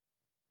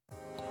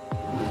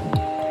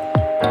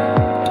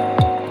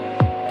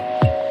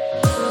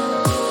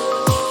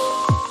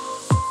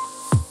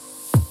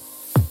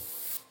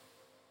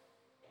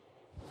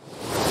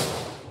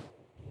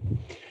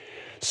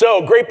So,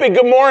 great big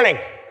good morning.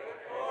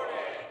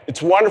 It's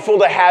wonderful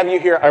to have you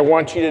here. I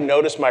want you to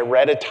notice my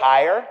red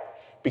attire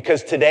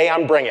because today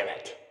I'm bringing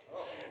it.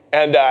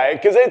 And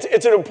because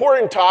it's an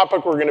important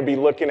topic we're going to be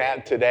looking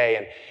at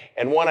today,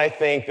 and one I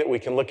think that we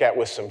can look at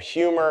with some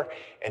humor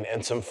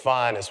and some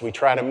fun as we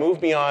try to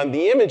move beyond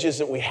the images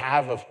that we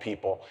have of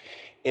people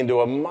into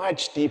a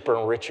much deeper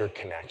and richer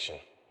connection.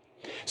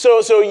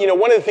 So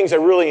one of the things I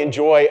really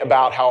enjoy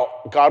about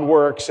how God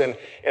works, and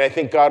I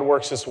think God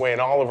works this way in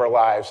all of our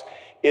lives,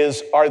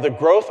 are the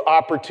growth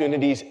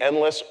opportunities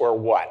endless or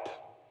what?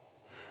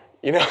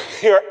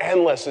 They're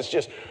endless. It's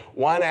just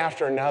one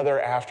after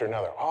another,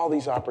 all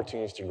these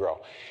opportunities to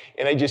grow.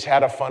 And I just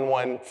had a fun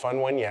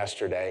one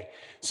yesterday.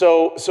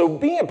 So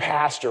being a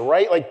pastor,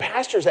 right? Like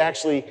pastors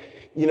actually,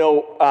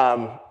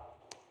 are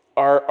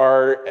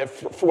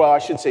I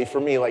should say for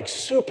me, like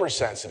super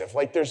sensitive.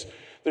 Like there's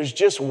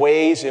just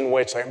ways in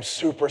which I'm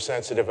super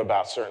sensitive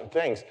about certain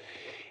things.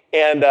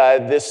 And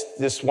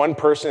this one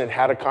person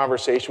had a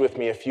conversation with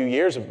me a few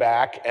years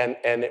back, and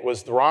it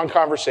was the wrong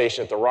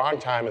conversation at the wrong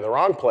time in the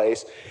wrong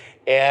place.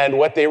 And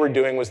what they were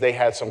doing was they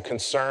had some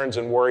concerns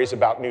and worries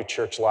about New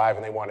Church Live,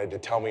 and they wanted to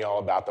tell me all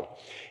about them.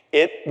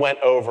 It went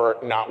over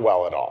not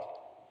well at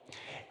all,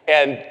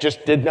 and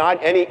just did not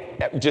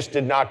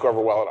go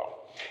over well at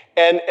all.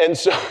 And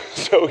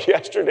so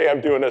yesterday I'm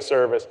doing a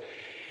service,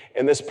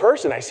 and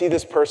I see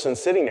this person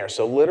sitting there.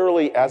 So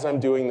literally, as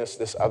I'm doing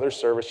this other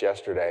service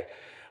yesterday,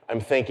 I'm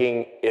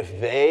thinking,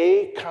 if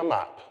they come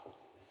up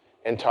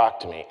and talk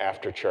to me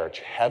after church,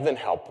 heaven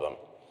help them,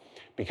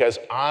 because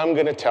I'm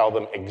going to tell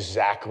them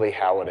exactly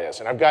how it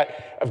is. And I've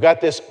got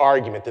this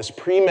argument, this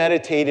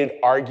premeditated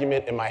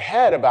argument in my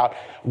head about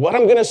what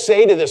I'm going to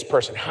say to this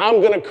person, how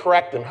I'm going to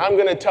correct them, how I'm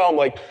going to tell them,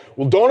 like,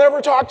 well, don't ever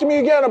talk to me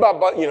again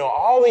about,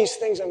 all these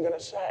things I'm going to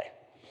say.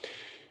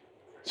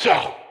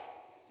 So,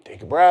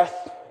 take a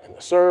breath in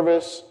the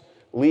service,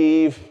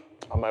 leave,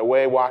 on my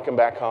way, walking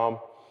back home.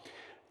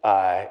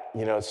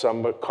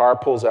 Some car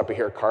pulls up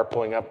here, car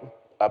pulling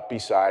up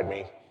beside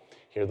me,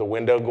 hear the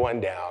window going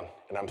down,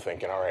 and I'm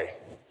thinking, all right,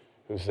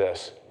 who's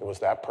this? It was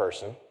that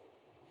person.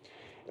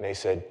 And they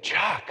said,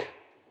 Chuck,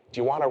 do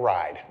you want to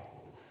ride?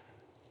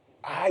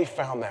 I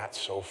found that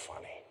so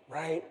funny,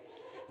 right?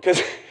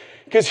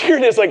 Because here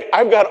it is, like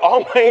I've got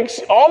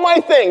all my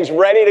things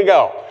ready to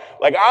go.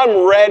 Like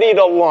I'm ready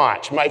to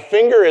launch. My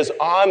finger is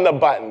on the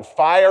button,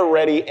 fire,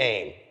 ready,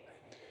 aim.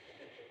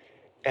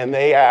 And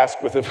they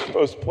ask with the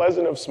most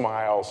pleasant of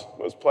smiles,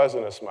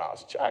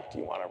 Chuck, do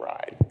you want to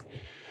ride?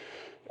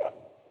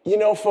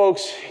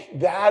 Folks,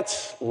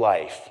 that's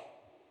life,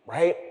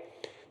 right?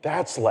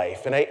 That's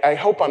life. And I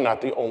hope I'm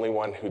not the only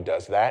one who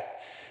does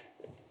that.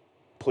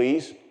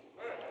 Please.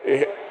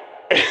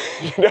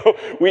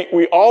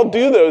 We all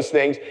do those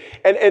things.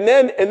 And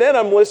then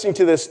I'm listening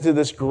to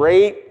this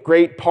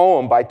great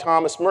poem by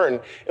Thomas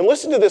Merton. And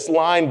listen to this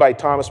line by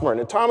Thomas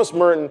Merton. And Thomas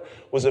Merton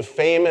was a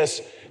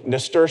famous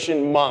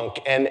Nasturtian monk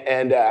and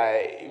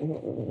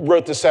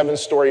wrote the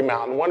 7-Story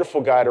Mountain.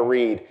 Wonderful guy to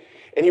read.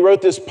 And he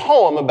wrote this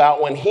poem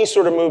about when he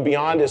sort of moved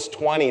beyond his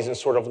 20s and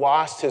sort of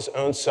lost his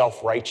own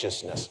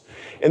self-righteousness.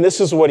 And this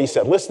is what he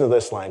said. Listen to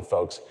this line,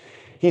 folks.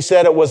 He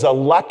said, it was a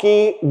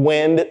lucky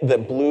wind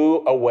that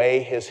blew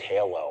away his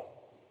halo.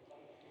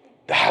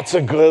 That's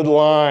a good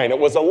line. It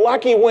was a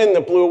lucky wind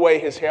that blew away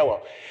his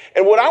halo.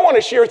 And what I want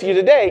to share with you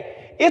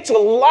today, it's a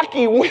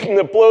lucky wind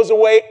that blows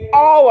away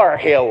all our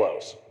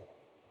halos.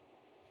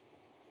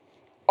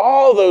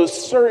 All those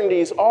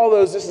certainties,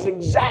 this is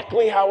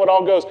exactly how it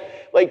all goes.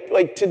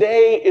 Like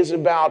today is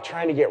about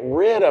trying to get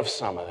rid of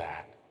some of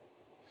that.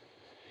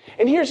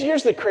 And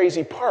here's the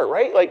crazy part,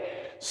 right? Like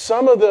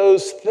some of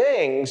those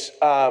things,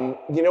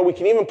 we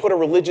can even put a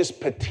religious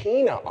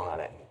patina on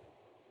it,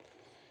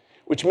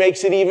 which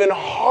makes it even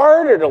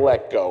harder to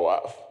let go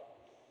of.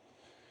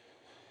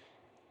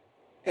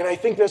 And I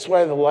think that's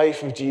why the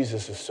life of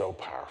Jesus is so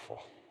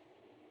powerful.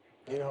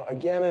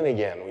 Again and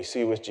again, we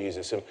see with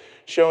Jesus him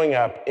showing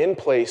up in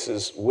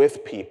places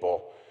with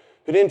people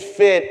who didn't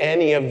fit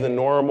any of the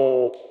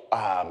normal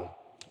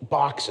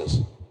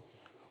boxes,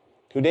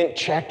 who didn't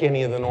check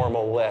any of the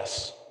normal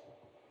lists.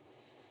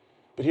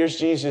 But here's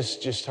Jesus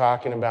just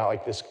talking about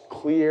like this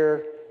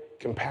clear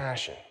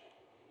compassion.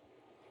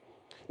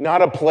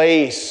 Not a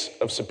place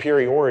of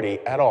superiority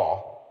at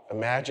all,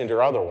 imagined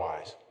or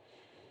otherwise,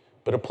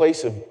 but a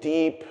place of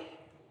deep,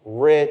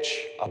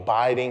 rich,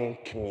 abiding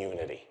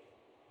community.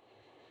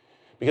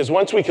 Because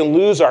once we can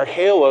lose our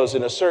halos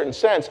in a certain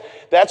sense,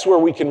 that's where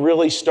we can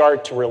really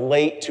start to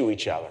relate to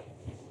each other.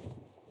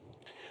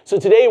 So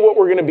today what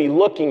we're going to be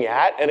looking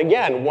at, and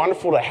again,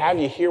 wonderful to have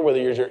you here, whether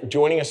you're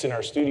joining us in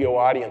our studio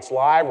audience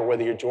live or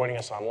whether you're joining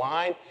us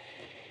online,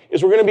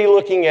 is we're going to be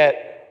looking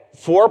at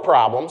 4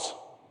 problems,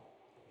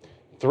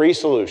 3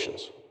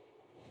 solutions.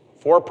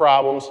 4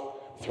 problems,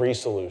 3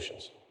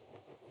 solutions.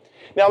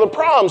 Now the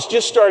problems,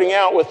 just starting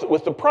out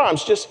with the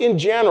problems, just in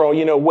general,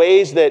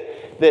 ways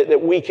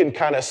that we can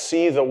kind of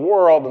see the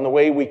world and the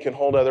way we can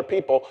hold other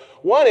people.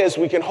 One is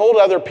we can hold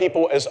other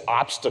people as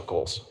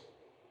obstacles.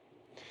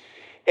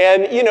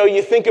 And,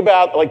 you think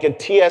about like a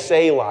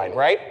TSA line,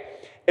 right?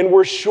 And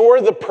we're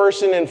sure the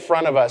person in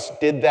front of us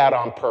did that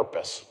on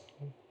purpose.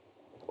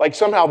 Like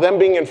somehow them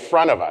being in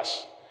front of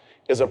us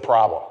is a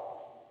problem.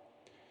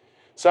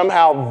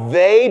 Somehow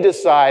they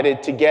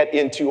decided to get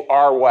into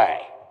our way.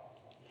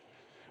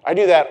 I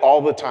do that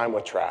all the time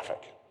with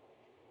traffic.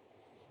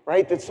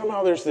 Right? That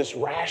somehow there's this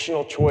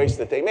rational choice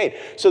that they made.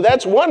 So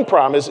that's one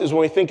problem is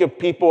when we think of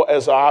people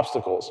as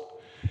obstacles.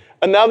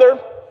 Another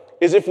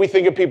is if we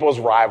think of people as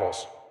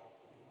rivals.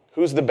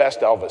 Who's the best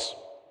Elvis?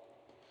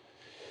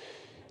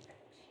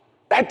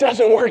 That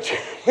doesn't work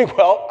terribly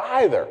well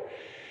either.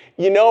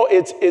 You know,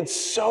 it's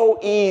so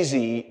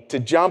easy to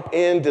jump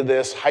into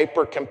this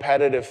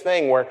hyper-competitive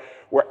thing where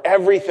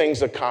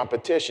everything's a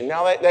competition.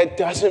 Now, that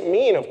doesn't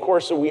mean, of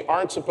course, that we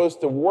aren't supposed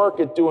to work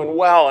at doing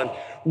well and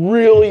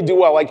really do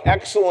well. Like,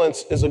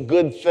 excellence is a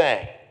good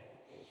thing.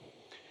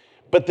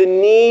 But the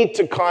need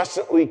to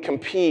constantly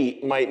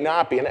compete might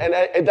not be.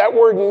 And that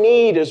word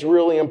need is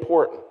really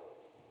important.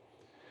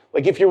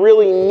 Like, if you're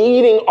really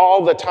needing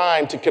all the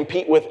time to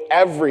compete with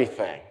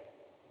everything,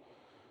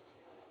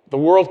 the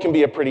world can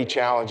be a pretty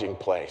challenging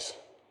place.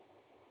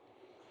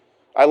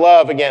 I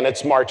love, again,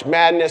 it's March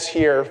Madness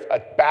here,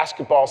 a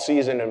basketball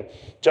season, and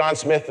John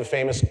Smith, the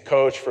famous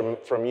coach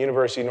from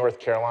University of North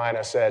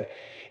Carolina, said,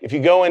 if you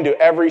go into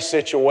every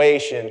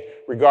situation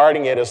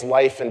regarding it as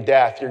life and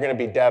death, you're going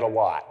to be dead a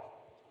lot.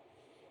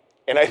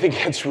 And I think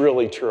that's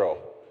really true.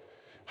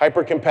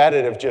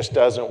 Hyper-competitive just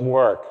doesn't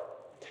work.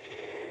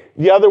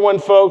 The other one,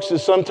 folks,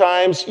 is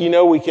sometimes,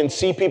 we can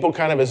see people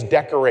kind of as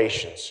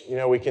decorations.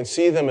 We can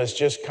see them as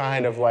just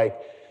kind of like,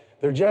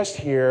 they're just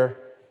here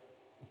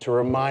to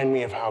remind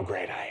me of how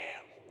great I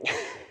am.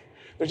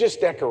 They're just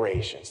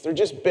decorations. They're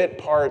just bit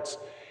parts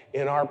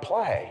in our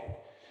play.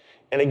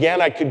 And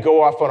again, I could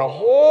go off on a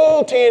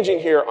whole tangent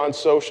here on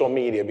social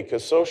media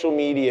because social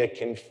media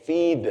can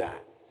feed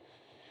that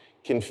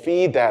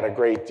a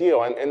great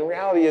deal. And the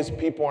reality is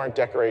people aren't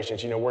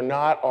decorations. We're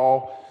not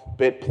all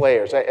bit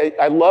players.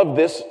 I love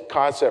this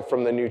concept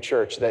from the new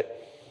church that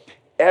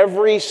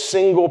every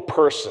single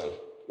person,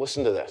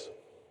 listen to this,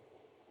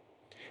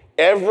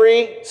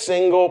 every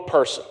single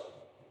person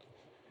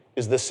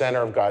is the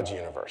center of God's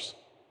universe.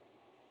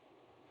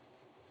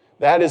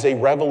 That is a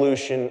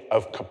revolution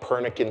of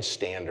Copernican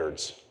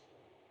standards.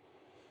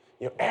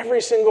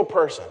 Every single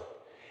person.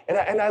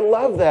 And I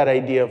love that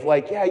idea of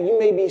like, you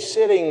may be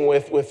sitting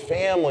with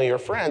family or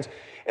friends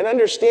and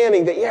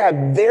understanding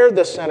that, they're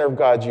the center of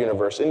God's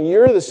universe and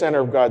you're the center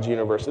of God's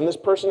universe and this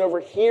person over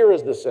here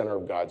is the center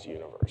of God's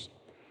universe.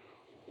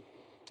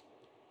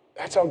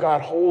 That's how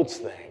God holds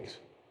things.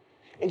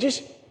 And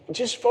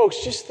just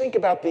folks, just think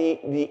about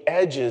the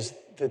edges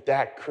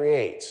that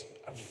creates.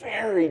 A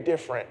very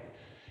different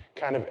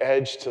kind of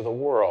edge to the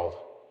world.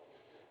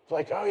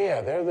 Like,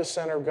 they're the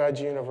center of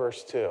God's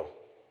universe too.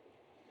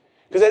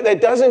 Because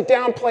that doesn't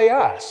downplay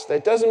us.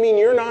 That doesn't mean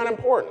you're not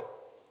important.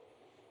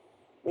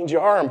 It means you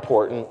are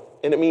important,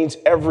 and it means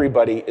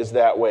everybody is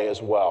that way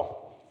as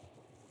well.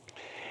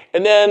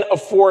 And then a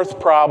fourth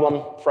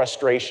problem,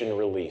 frustration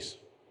release.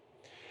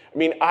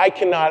 I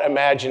cannot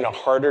imagine a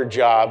harder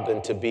job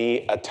than to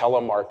be a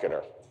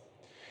telemarketer.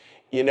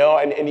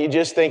 And you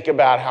just think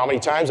about how many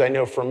times I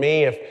know for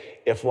me,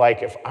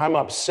 if I'm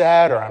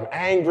upset or I'm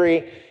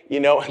angry,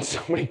 and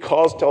somebody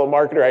calls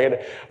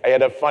telemarketer. I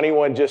had a funny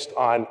one just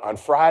on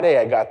Friday.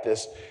 I got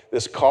this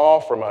call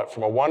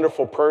from a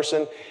wonderful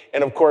person.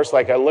 And of course,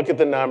 I look at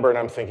the number and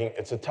I'm thinking,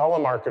 it's a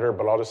telemarketer,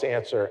 but I'll just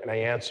answer. And I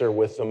answer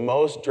with the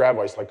most dread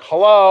voice, like,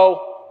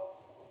 hello.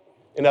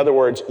 In other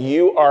words,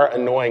 you are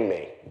annoying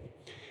me.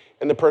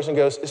 And the person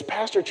goes, is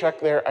Pastor Chuck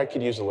there? I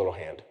could use a little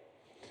hand.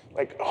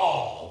 Like,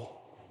 oh,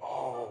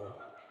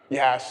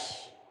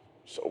 yes,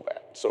 so bad.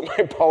 So my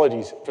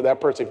apologies for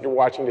that person. If you're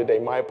watching today,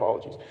 my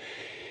apologies.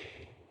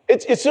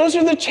 Those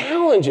are the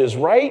challenges,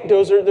 right?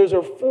 Those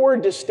are four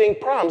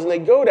distinct problems, and they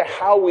go to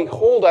how we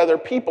hold other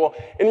people.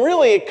 And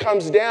really, it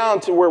comes down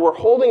to where we're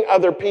holding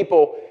other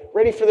people,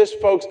 ready for this,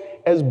 folks,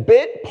 as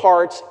bit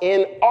parts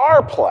in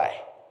our play,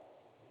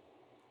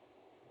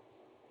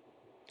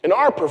 in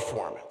our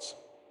performance.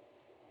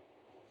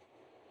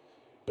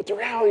 But the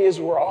reality is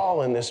we're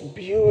all in this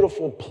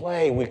beautiful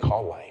play we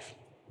call life.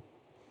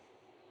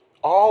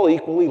 All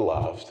equally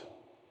loved,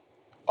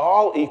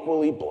 all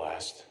equally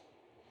blessed.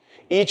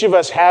 Each of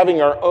us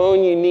having our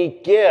own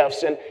unique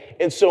gifts.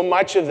 And so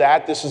much of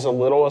that, this is a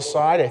little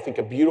aside, I think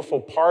a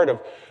beautiful part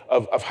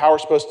of how we're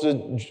supposed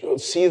to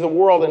see the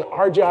world. And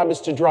our job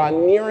is to draw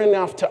near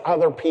enough to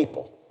other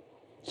people.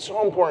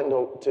 So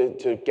important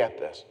to get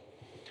this.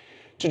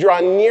 To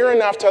draw near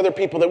enough to other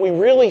people that we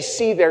really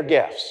see their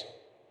gifts.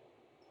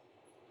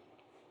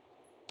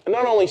 And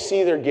not only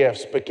see their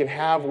gifts, but can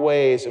have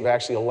ways of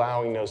actually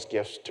allowing those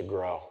gifts to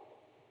grow.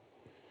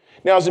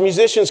 Now, as the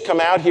musicians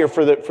come out here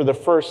for the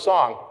first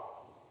song,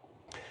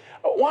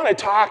 I want to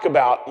talk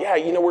about,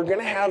 we're going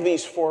to have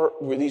these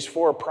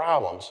four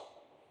problems.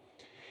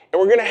 And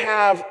we're going to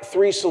have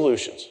three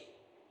solutions.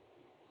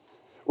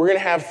 We're going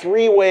to have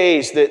three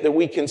ways that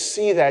we can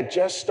see that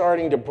just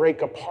starting to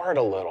break apart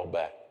a little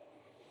bit.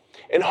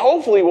 And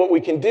hopefully what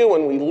we can do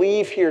when we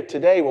leave here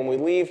today, when we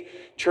leave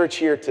church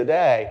here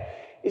today,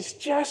 is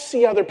just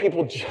see other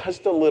people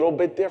just a little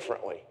bit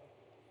differently.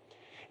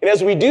 And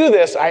as we do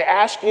this, I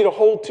ask you to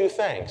hold two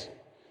things.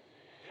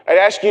 I'd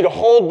ask you to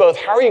hold both,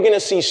 how are you going to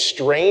see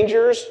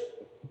strangers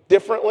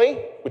differently,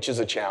 which is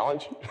a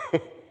challenge.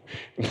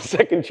 The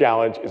second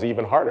challenge is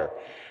even harder.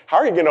 How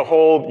are you going to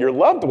hold your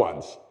loved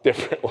ones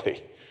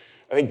differently?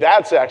 I think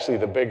that's actually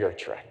the bigger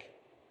trick.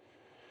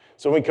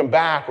 So when we come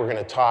back, we're going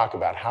to talk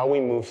about how we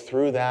move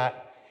through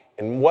that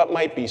and what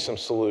might be some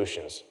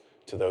solutions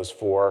to those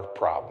four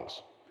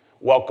problems.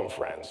 Welcome,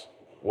 friends.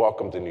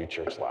 Welcome to New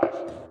Church Live.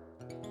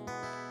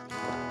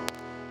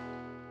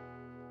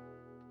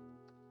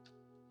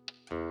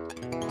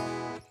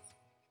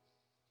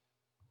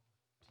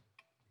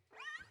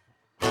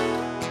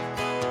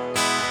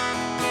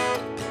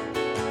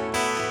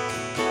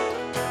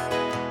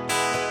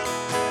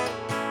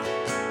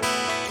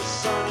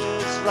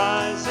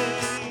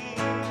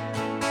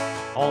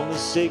 On the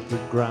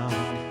sacred ground,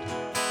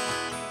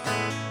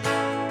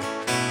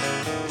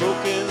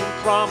 broken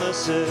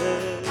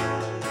promises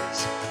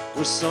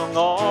were sung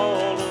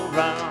all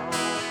around.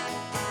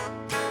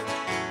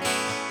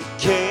 It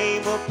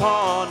came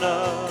upon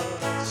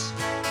us,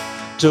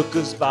 took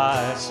us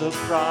by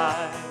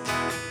surprise.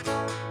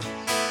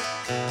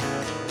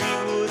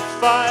 We would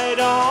fight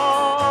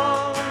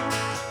on,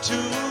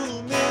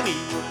 too many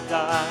would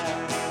die.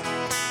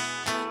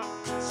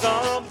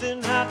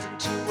 Something happened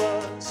to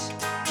us.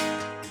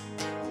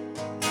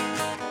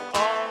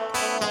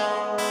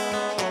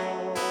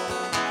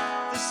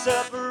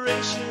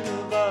 Separation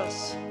of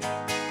us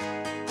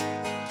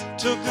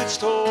took its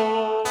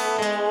toll.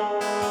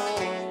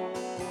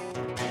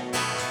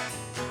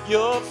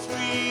 You're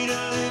free to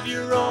live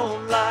your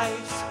own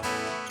life.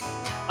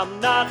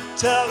 I'm not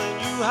telling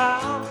you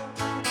how.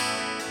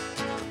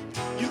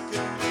 You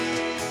can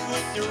live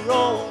with your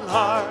own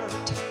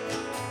heart,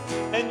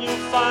 and you'll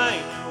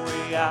find your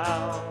way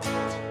out.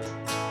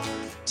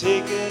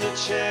 Taking a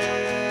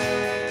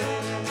chance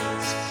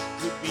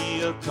could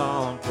be a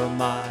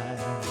compromise.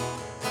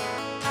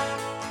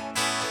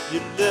 You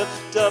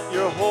lift up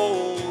your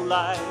whole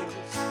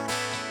life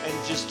and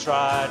just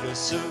try to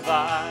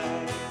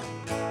survive.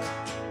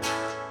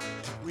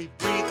 We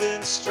breathed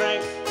in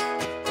strength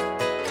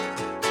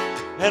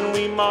and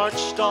we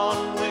marched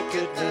on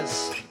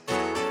wickedness,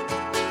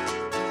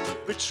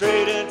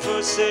 betrayed and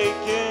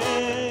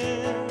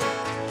forsaken.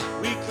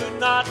 We could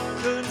not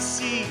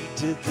concede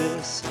to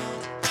this.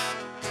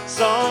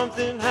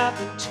 Something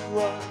happened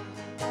to us.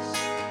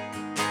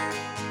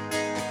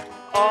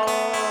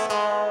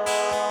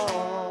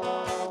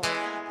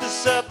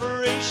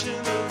 Separation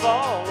of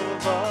all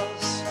of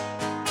us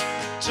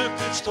took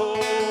its toll.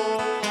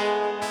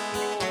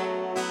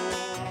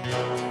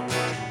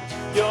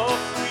 You're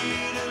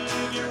free to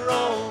live your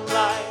own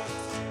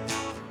life.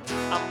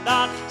 I'm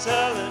not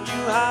telling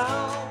you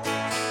how.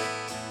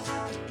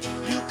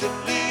 You can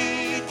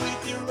lead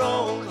with your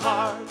own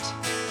heart,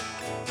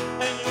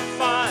 and you'll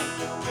find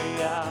your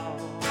way out.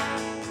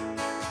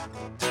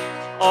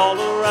 All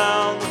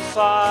around the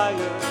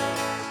fire,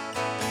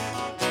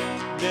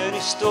 many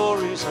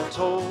stories are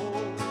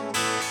told,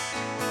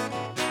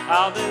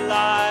 how they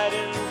lied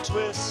and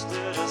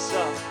twisted us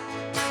up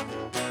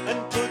and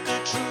put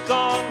the truth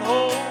on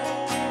hold.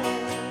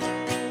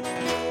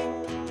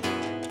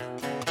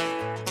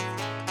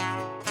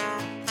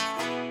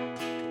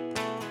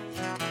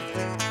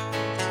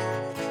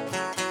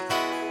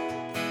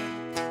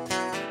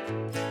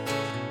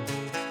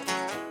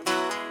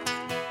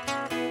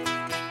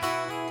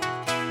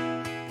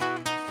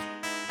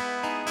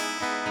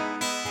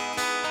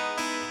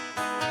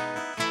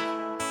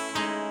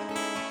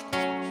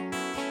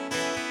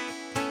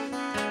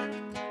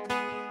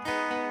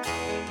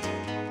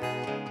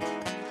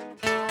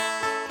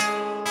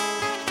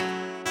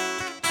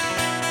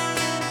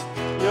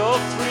 You're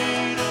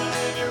free to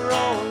live your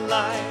own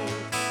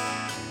life.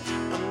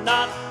 I'm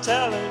not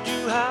telling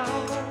you how.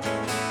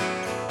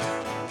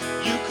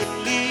 You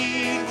can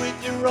lead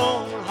with your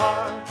own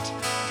heart,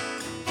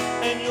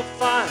 and you'll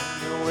find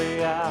your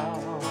way out.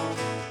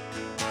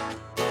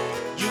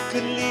 You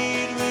can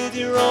lead with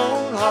your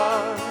own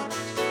heart,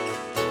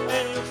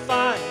 and you'll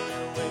find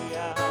your way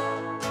out.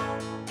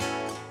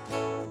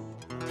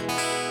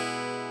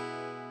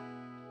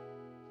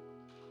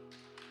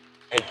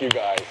 Thank you,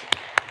 guys.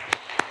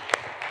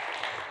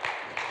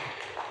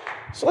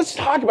 So let's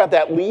talk about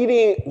that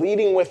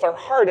leading with our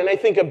heart. And I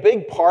think a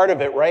big part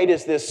of it, right,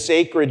 is this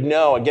sacred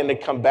no. Again, to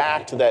come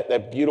back to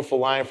that beautiful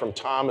line from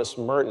Thomas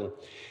Merton.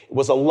 It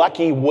was a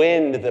lucky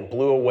wind that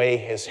blew away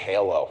his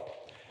halo.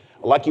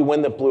 A lucky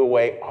wind that blew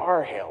away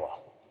our halo.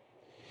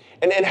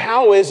 And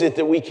how is it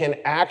that we can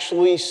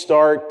actually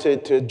start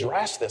to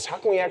address this? How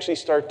can we actually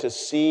start to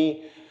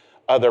see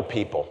other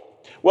people?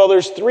 Well,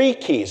 there's three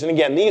keys. And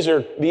again, these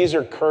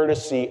are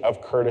courtesy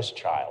of Curtis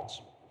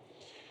Childs.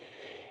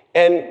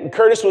 And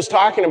Curtis was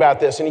talking about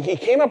this, and he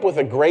came up with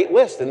a great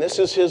list, and this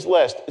is his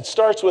list. It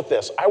starts with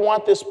this: I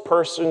want this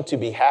person to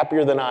be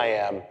happier than I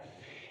am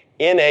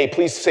in a,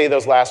 please say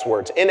those last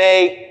words, in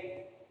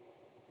a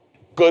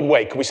good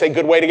way. Can we say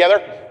good way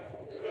together?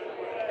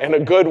 In a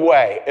good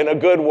way, in a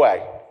good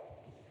way.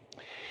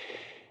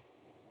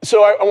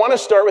 So I want to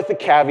start with the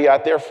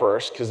caveat there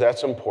first, because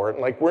that's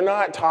important. Like, we're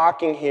not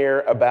talking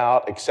here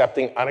about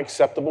accepting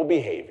unacceptable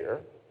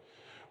behavior.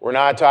 We're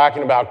not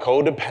talking about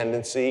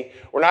codependency.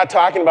 We're not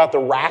talking about the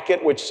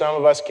racket which some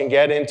of us can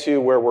get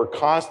into where we're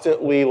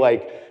constantly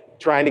like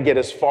trying to get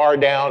as far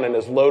down and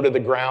as low to the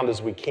ground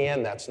as we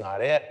can. That's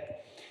not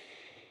it.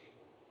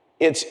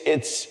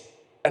 It's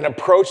an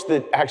approach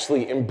that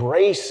actually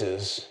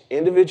embraces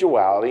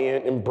individuality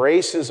and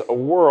embraces a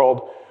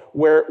world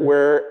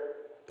where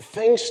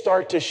things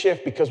start to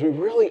shift because we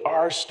really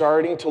are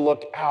starting to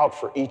look out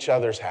for each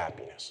other's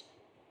happiness.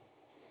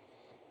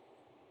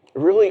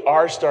 We really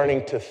are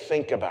starting to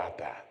think about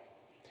that.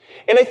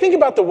 And I think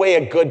about the way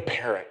a good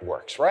parent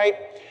works, right?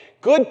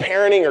 Good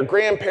parenting or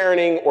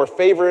grandparenting or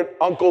favorite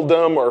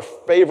uncledom or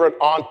favorite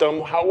auntum,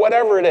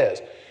 whatever it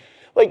is.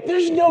 Like,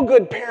 there's no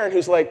good parent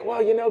who's like,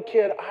 well, you know,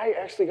 kid, I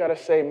actually got to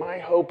say, my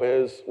hope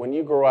is when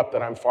you grow up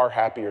that I'm far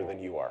happier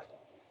than you are.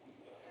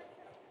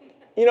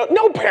 You know,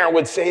 no parent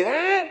would say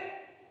that,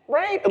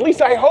 right? At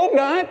least I hope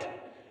not.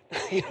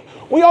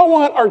 We all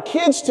want our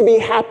kids to be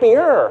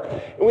happier.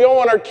 And we all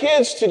want our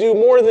kids to do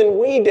more than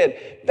we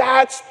did.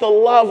 That's the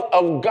love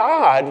of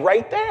God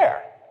right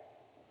there.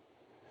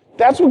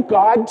 That's what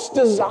God's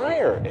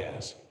desire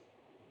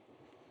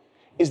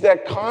is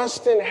that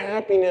constant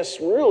happiness.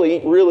 Really,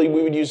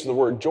 we would use the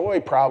word joy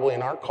probably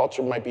in our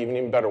culture, might be even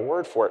a better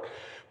word for it,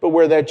 but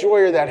where that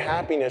joy or that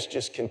happiness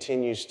just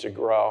continues to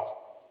grow.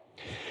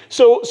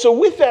 So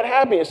with that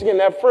happiness, again,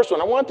 that first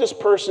one, I want this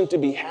person to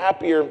be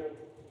happier.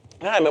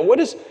 I mean, what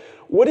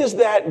is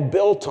that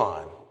built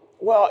on?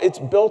 Well, it's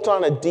built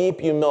on a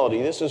deep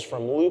humility. This is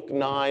from Luke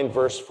 9,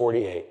 verse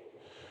 48.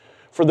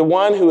 For the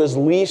one who is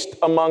least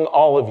among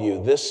all of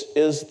you, this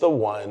is the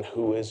one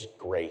who is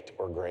great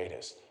or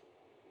greatest.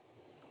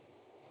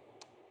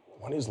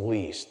 The one who's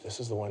least, this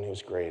is the one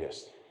who's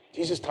greatest.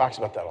 Jesus talks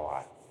about that a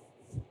lot.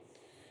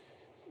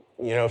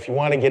 You know, if you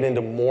want to get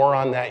into more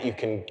on that, you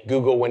can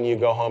Google when you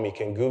go home, you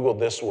can Google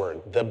this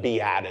word, the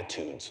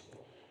Beatitudes,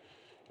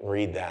 and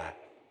read that.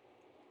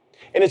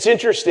 And it's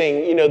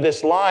interesting, you know,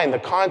 this line, the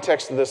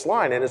context of this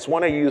line, and it's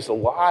one I use a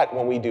lot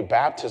when we do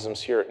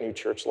baptisms here at New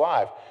Church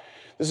Live.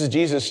 This is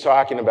Jesus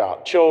talking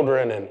about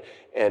children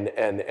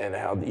and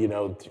how, you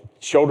know,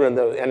 children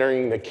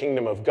entering the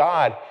kingdom of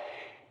God.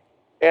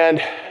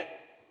 And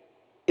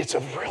it's a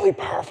really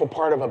powerful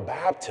part of a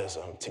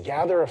baptism to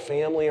gather a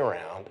family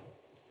around,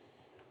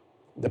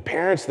 the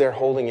parents there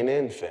holding an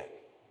infant,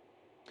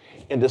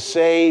 and to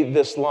say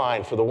this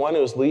line, for the one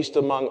who is least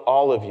among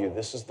all of you,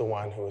 this is the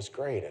one who is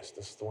greatest.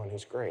 This is the one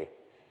who's great.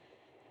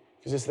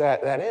 Because it's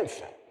that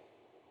infant,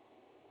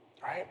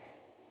 right?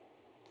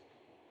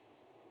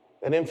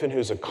 That infant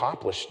who's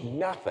accomplished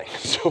nothing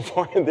so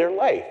far in their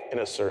life, in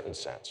a certain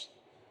sense.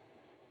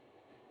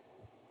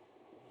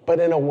 But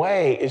in a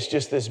way, it's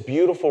just this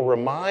beautiful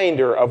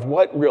reminder of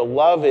what real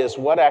love is,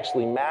 what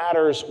actually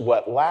matters,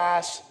 what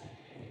lasts,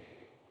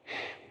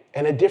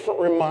 and a different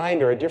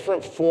reminder, a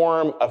different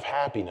form of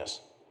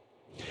happiness.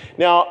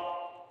 Now,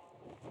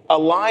 a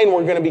line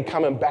we're going to be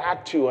coming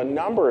back to a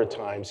number of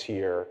times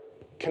here,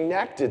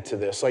 connected to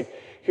this. Like,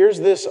 here's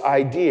this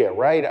idea,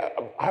 right?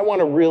 I want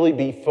to really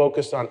be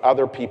focused on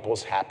other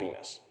people's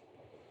happiness.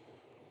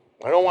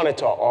 I don't want it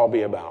to all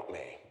be about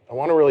me. I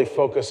want to really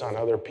focus on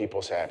other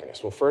people's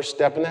happiness. Well, first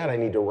step in that, I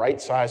need to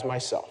right-size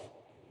myself.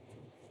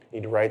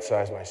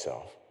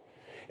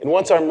 And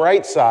once I'm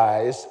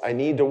right-sized, I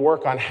need to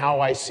work on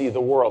how I see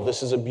the world.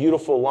 This is a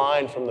beautiful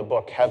line from the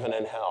book Heaven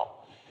and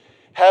Hell.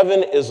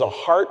 Heaven is a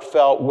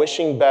heartfelt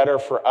wishing better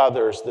for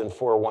others than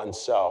for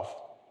oneself,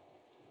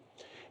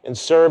 and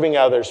serving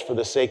others for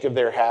the sake of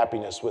their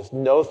happiness with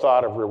no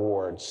thought of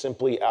reward,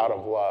 simply out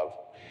of love.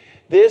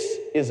 This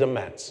is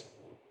immense.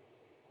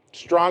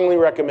 Strongly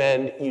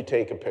recommend you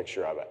take a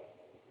picture of it.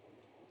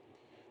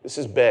 This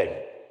is big.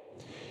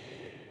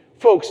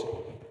 Folks,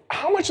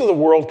 how much of the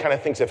world kind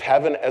of thinks of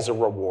heaven as a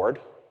reward?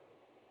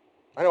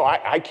 I know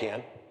I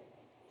can.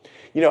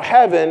 You know,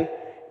 heaven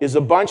is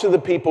a bunch of the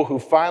people who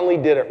finally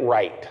did it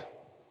right.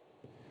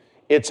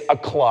 It's a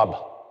club.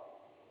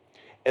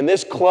 And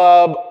this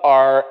club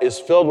is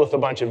filled with a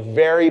bunch of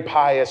very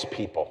pious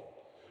people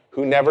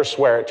who never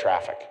swear at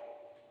traffic.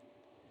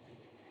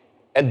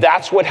 And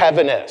that's what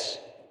heaven is.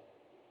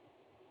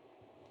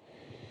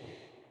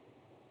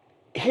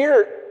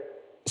 Here,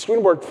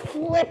 Swedenborg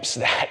flips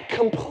that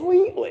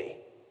completely.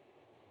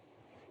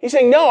 He's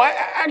saying, no,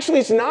 actually,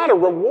 it's not a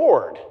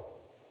reward.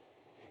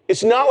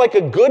 It's not like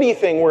a goodie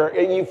thing where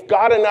you've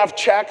got enough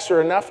checks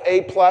or enough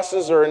A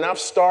pluses or enough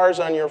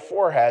stars on your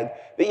forehead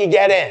that you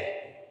get in.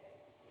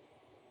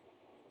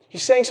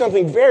 He's saying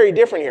something very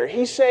different here.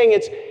 He's saying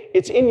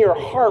it's in your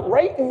heart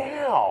right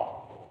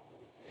now.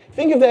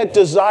 Think of that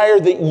desire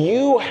that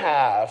you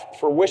have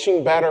for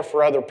wishing better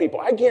for other people.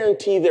 I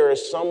guarantee there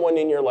is someone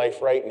in your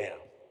life right now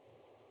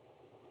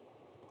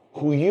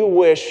who you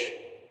wish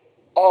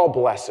all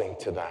blessing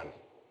to them.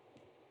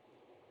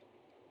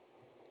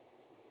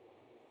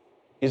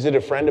 Is it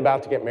a friend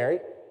about to get married?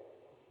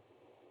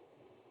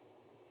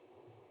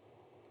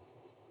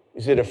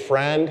 Is it a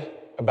friend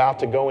about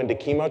to go into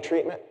chemo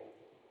treatment?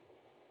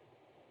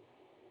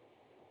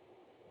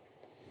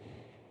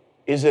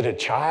 Is it a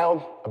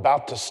child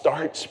about to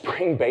start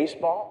spring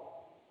baseball?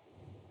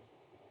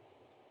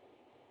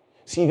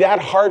 See, that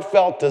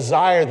heartfelt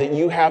desire that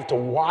you have to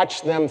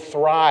watch them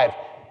thrive,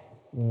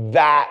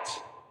 that's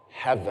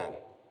heaven.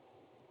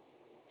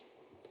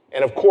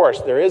 And of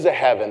course, there is a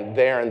heaven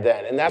there and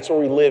then. And that's where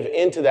we live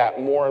into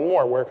that more and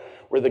more,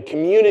 where the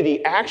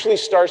community actually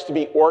starts to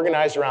be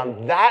organized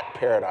around that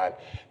paradigm,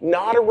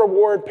 not a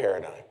reward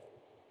paradigm.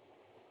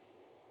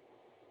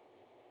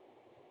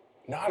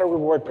 Not a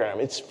reward paradigm.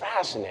 It's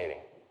fascinating.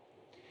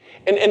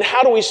 And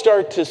how do we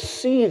start to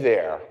see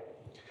there?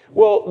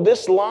 Well,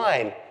 this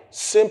line,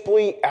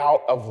 simply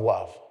out of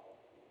love.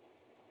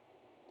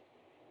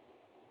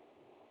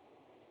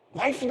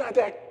 Life's not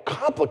that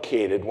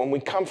complicated when we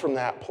come from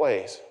that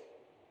place.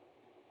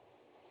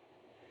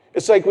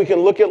 It's like we can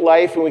look at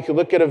life and we can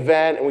look at an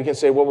event and we can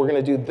say, well, we're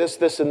going to do this,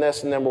 this, and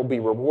this, and then we'll be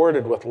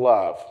rewarded with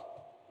love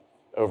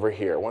over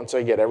here once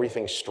I get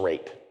everything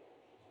straight.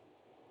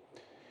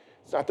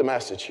 It's not the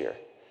message here.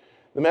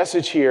 The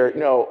message here,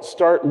 no,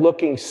 start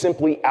looking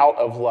simply out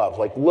of love.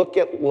 Like, look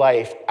at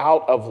life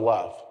out of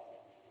love.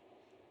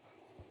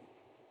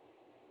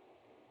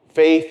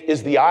 Faith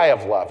is the eye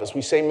of love, as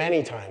we say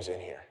many times in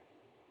here.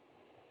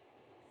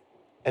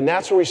 And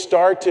that's where we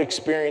start to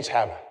experience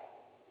heaven.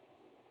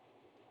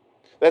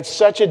 That's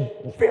such a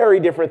very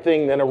different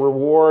thing than a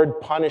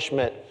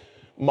reward-punishment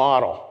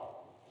model.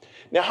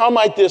 Now, how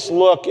might this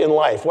look in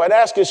life? Well, I'd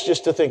ask us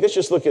just to think. Let's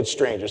just look at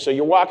strangers. So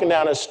you're walking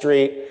down a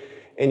street,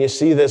 and you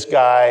see this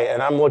guy,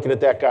 and I'm looking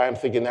at that guy. I'm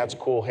thinking, that's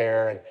cool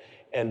hair.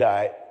 And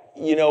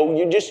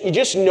you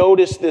just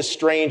notice this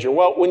stranger.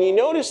 Well, when you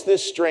notice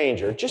this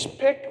stranger, just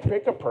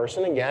pick a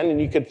person again, and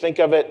you could think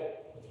of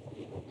it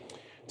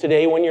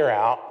today when you're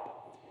out.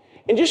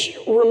 And just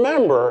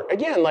remember,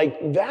 again,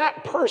 like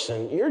that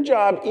person, your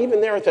job,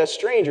 even there with that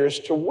stranger, is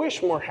to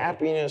wish more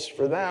happiness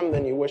for them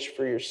than you wish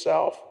for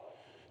yourself,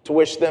 to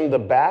wish them the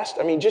best.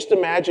 I mean, just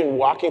imagine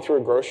walking through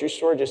a grocery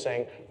store just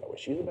saying, I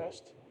wish you the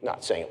best.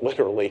 Not saying it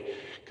literally,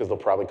 because they'll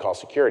probably call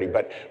security,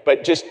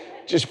 but just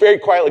very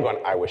quietly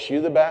going, I wish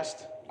you the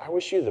best. I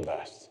wish you the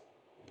best.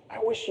 I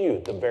wish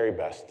you the very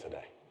best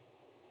today.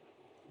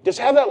 Just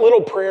have that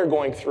little prayer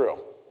going through.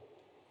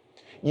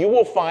 You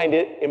will find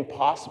it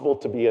impossible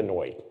to be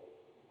annoyed.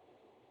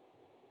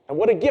 And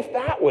what a gift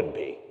that would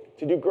be,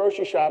 to do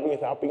grocery shopping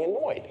without being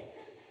annoyed.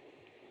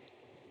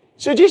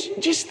 So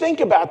just think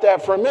about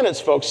that for a minute,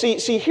 folks.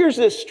 See, here's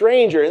this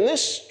stranger, and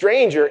this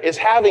stranger is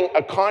having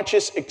a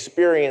conscious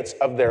experience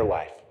of their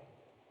life.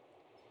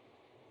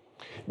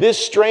 This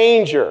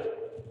stranger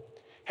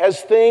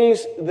has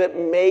things that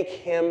make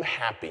him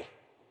happy,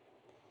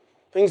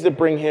 things that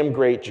bring him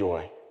great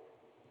joy.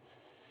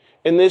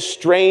 And this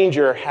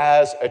stranger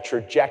has a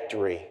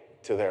trajectory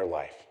to their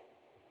life.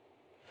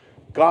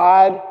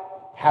 God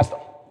has them.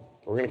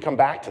 We're going to come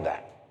back to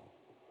that.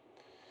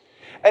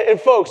 And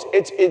folks,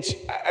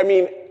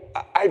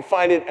 I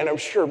find it, and I'm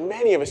sure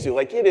many of us do,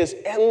 like it is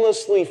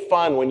endlessly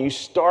fun when you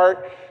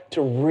start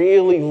to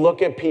really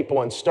look at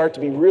people and start to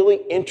be really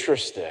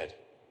interested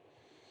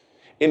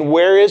in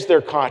where is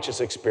their conscious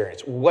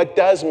experience, what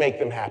does make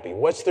them happy,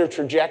 what's their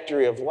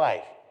trajectory of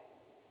life.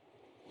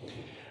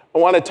 I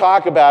want to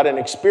talk about an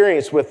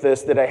experience with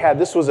this that I had.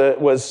 This was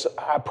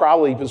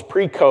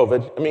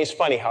pre-COVID. I mean, it's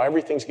funny how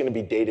everything's going to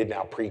be dated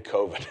now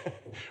pre-COVID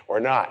or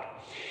not.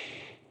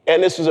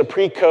 And this was a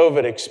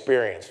pre-COVID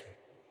experience.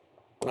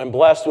 I'm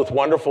blessed with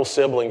wonderful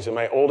siblings, and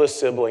my oldest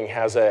sibling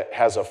has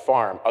a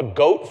farm, a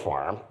goat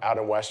farm out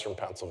in western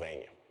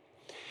Pennsylvania.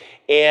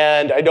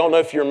 And I don't know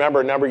if you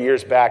remember, a number of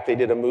years back, they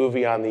did a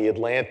movie on the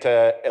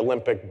Atlanta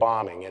Olympic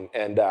bombing,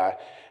 and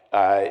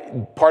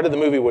part of the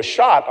movie was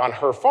shot on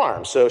her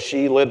farm. So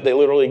they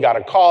literally got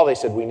a call. They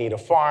said, we need a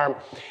farm,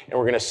 and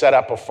we're going to set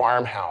up a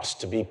farmhouse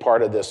to be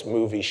part of this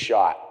movie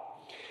shot.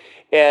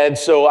 And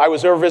so I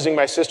was over visiting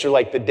my sister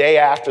like the day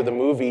after the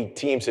movie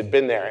teams had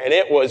been there, and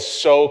it was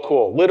so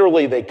cool.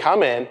 Literally, they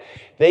come in,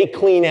 they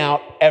clean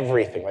out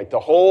everything. Like the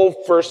whole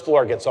first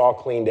floor gets all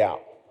cleaned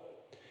out.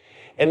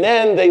 And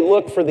then they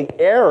look for the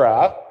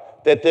era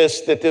that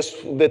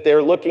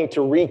they're looking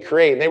to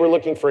recreate. And they were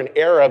looking for an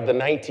era of the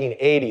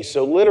 1980s.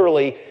 So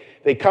literally,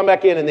 they come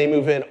back in and they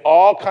move in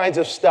all kinds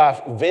of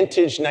stuff,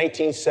 vintage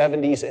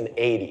 1970s and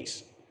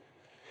 80s.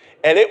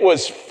 And it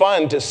was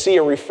fun to see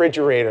a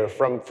refrigerator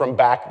from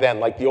back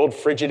then, like the old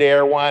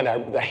Frigidaire one,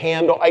 the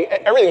handle,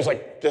 everything was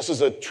like, this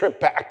is a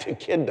trip back to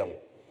kiddom.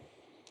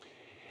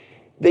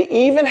 They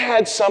even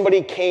had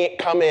somebody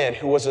come in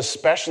who was a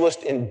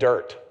specialist in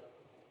dirt.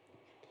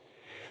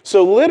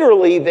 So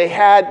literally,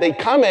 they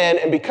come in,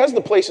 and because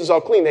the place is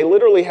all clean, they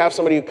literally have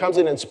somebody who comes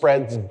in and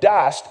spreads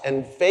dust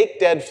and fake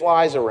dead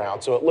flies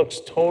around, so it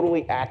looks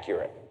totally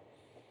accurate.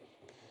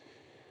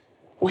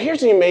 Well,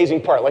 here's the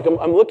amazing part. Like,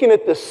 I'm looking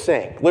at the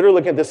sink, literally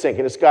looking at the sink,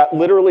 and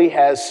literally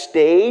has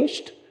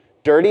staged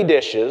dirty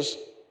dishes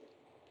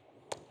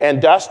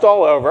and dust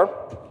all over.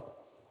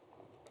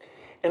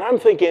 And I'm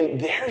thinking,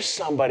 there's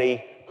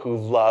somebody who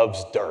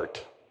loves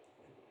dirt.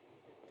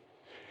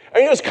 I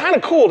mean, it was kind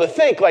of cool to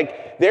think,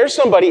 like, there's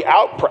somebody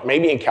out,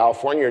 maybe in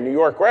California or New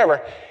York,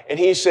 wherever, and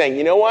he's saying,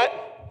 you know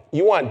what?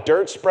 You want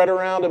dirt spread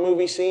around a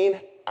movie scene?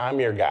 I'm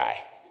your guy.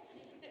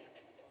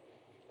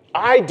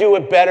 I do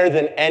it better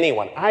than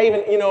anyone.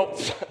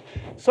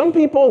 Some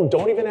people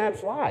don't even add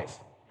flies.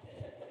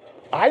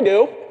 I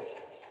do.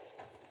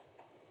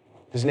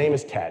 His name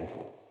is Ted.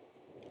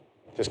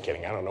 Just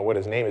kidding, I don't know what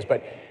his name is,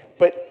 but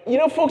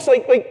folks,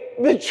 like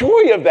the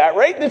joy of that,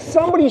 right? That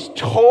somebody's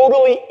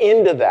totally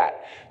into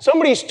that.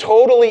 Somebody's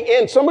totally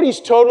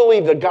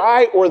the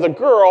guy or the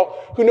girl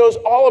who knows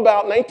all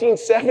about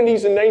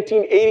 1970s and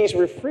 1980s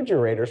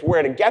refrigerators,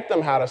 where to get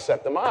them, how to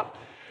set them up.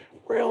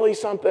 Really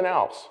something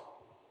else.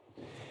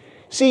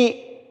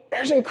 See,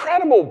 there's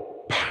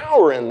incredible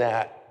power in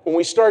that when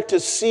we start to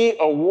see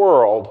a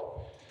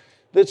world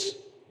that's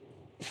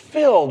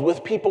filled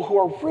with people who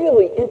are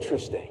really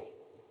interesting.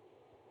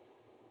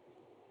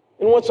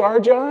 And what's our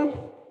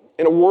job?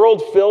 In a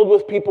world filled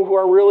with people who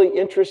are really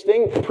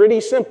interesting, pretty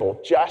simple,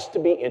 just to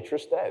be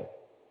interested.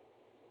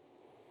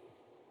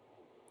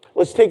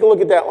 Let's take a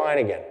look at that line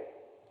again.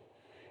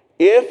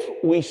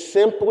 If we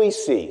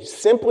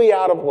simply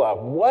out of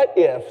love, what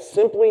if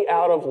simply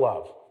out of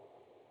love,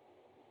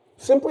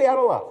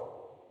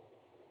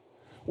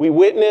 we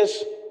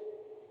witness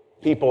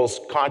people's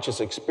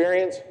conscious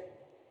experience,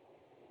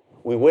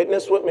 we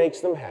witness what makes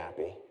them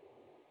happy,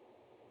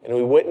 and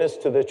we witness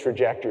to the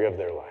trajectory of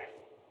their life.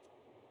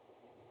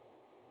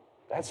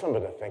 That's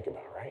something to think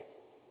about, right?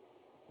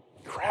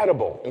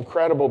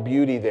 Incredible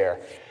beauty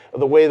there of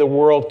the way the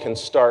world can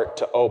start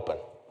to open.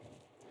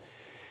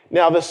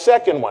 Now, the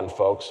second one,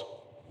 folks,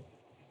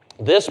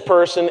 this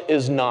person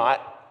is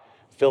not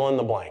fill in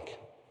the blank.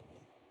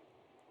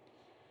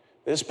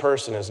 This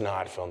person is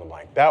not fill in the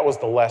blank. That was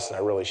the lesson I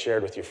really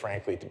shared with you,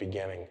 frankly, at the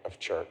beginning of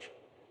church.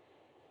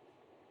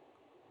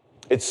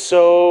 It's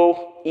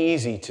so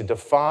easy to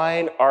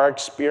define our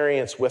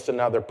experience with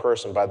another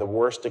person by the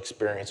worst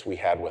experience we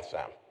had with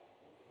them.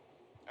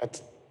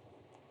 That's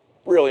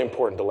really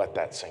important to let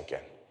that sink in.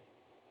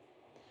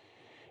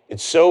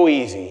 It's so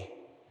easy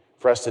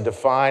for us to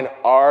define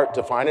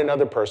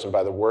another person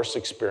by the worst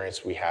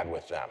experience we had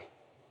with them.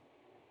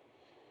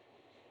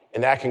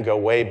 And that can go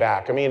way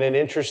back. I mean, an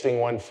interesting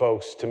one,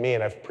 folks, to me,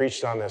 and I've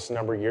preached on this a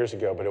number of years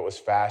ago, but it was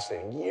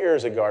fascinating.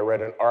 Years ago, I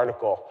read an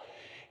article,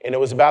 and it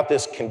was about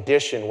this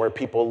condition where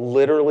people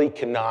literally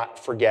cannot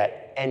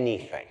forget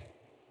anything.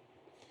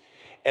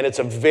 And it's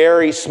a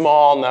very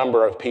small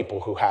number of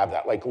people who have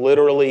that. Like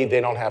literally,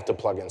 they don't have to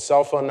plug in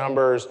cell phone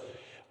numbers.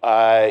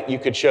 You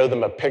could show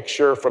them a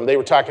picture they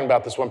were talking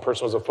about this one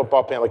person was a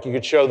football fan. Like you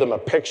could show them a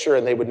picture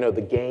and they would know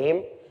the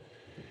game.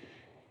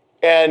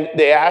 And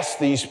they asked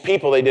these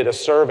people, they did a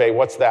survey,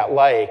 what's that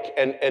like?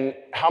 And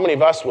how many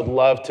of us would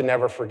love to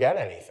never forget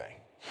anything,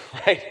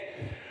 right?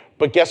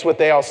 But guess what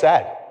they all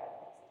said?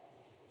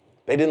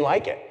 They didn't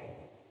like it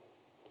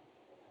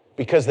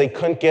because they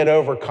couldn't get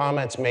over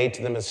comments made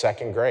to them in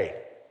second grade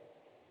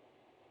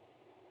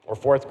or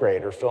fourth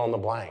grade or fill in the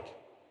blank.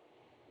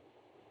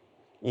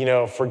 You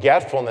know,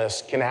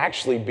 forgetfulness can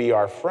actually be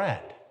our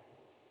friend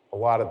a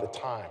lot of the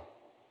time.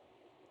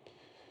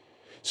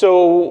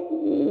 So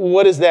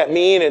what does that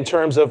mean in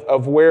terms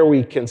of where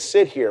we can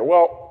sit here?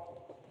 Well,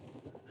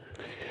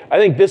 I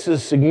think this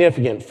is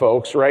significant,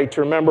 folks, right,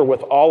 to remember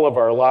with all of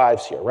our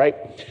lives here, right?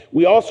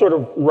 We all sort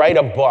of write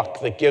a book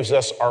that gives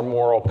us our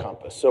moral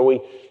compass. So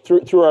we,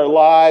 through our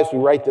lives, we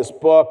write this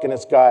book, and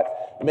it's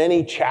got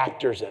many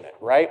chapters in it,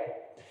 right?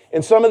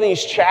 And some of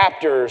these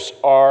chapters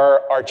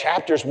are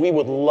chapters we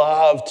would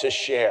love to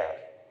share.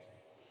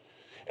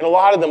 And a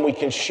lot of them we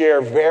can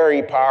share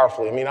very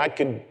powerfully. I mean, I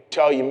could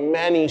tell you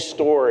many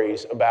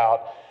stories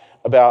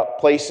about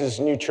places,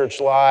 New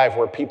Church Live,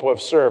 where people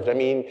have served. I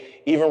mean,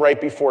 even right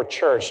before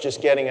church,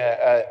 just getting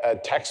a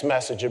text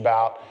message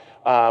about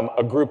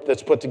a group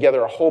that's put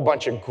together a whole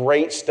bunch of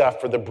great stuff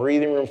for the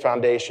Breathing Room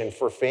Foundation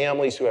for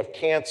families who have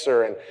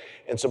cancer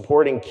and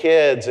supporting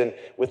kids and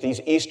with these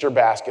Easter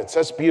baskets.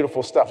 That's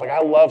beautiful stuff. Like,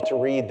 I love to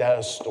read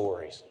those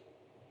stories.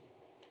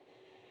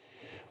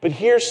 But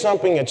here's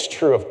something that's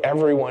true of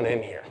everyone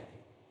in here.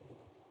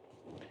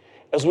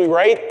 As we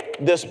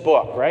write this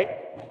book, right,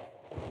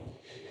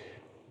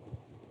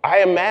 I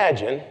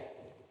imagine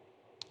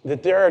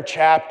that there are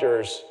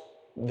chapters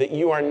that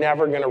you are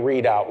never going to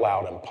read out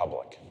loud in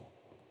public.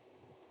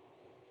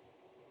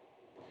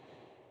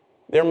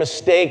 There are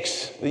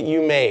mistakes that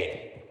you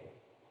made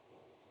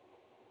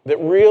that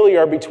really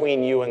are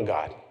between you and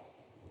God.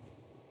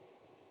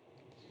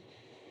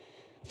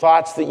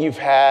 Thoughts that you've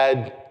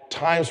had,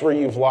 times where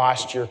you've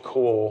lost your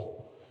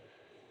cool,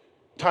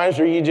 times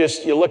where you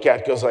look at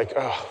it, goes like,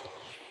 oh.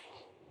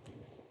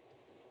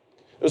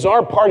 Those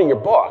aren't part of your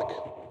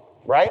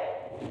book, right?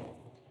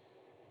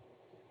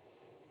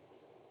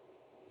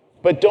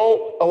 But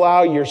don't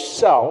allow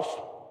yourself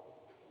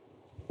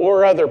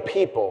or other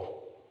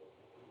people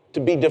to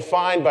be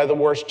defined by the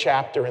worst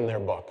chapter in their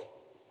book.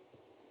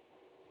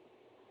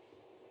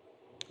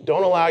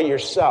 Don't allow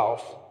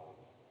yourself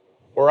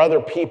or other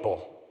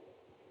people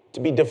to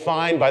be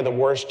defined by the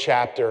worst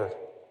chapter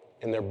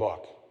in their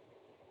book.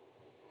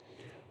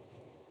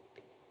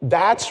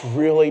 That's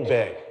really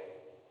big.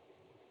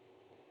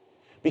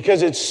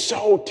 Because it's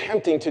so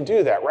tempting to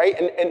do that, right?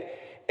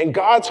 And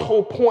God's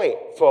whole point,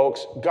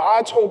 folks,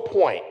 God's whole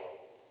point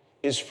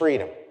is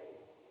freedom.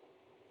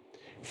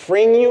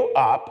 Freeing you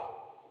up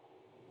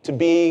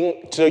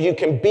so you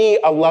can be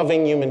a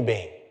loving human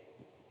being.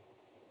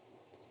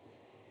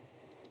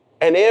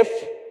 And if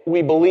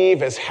we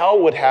believe, as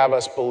hell would have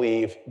us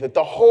believe, that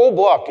the whole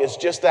book is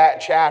just that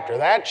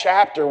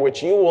chapter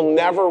which you will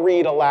never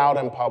read aloud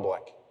in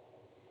public,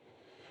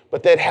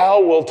 but that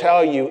hell will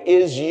tell you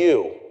is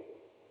you,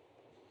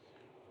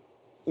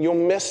 you'll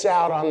miss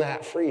out on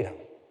that freedom.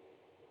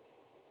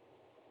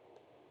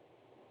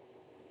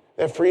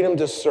 That freedom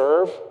to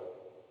serve,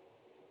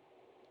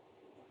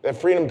 that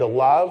freedom to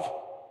love,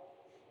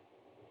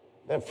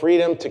 that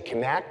freedom to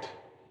connect,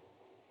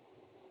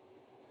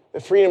 the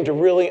freedom to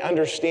really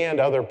understand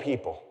other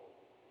people.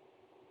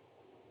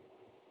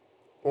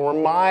 When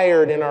we're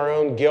mired in our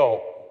own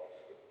guilt,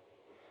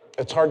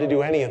 it's hard to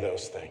do any of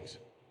those things.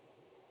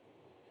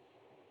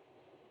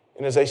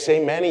 And as I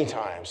say many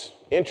times,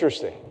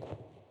 interesting,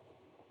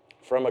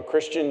 from a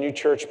Christian New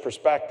Church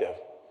perspective,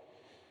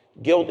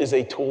 guilt is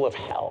a tool of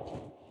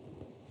hell.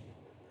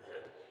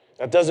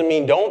 That doesn't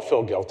mean don't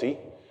feel guilty,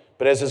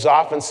 but as is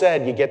often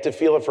said, you get to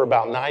feel it for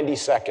about 90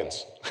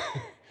 seconds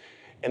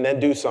and then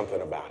do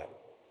something about it.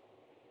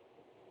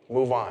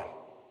 Move on.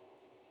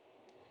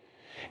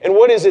 And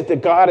what is it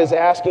that God is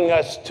asking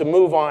us to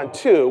move on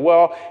to?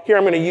 Well, here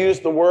I'm going to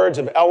use the words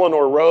of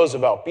Eleanor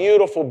Roosevelt.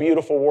 Beautiful,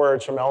 beautiful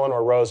words from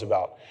Eleanor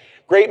Roosevelt.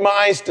 Great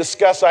minds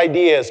discuss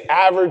ideas.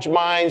 Average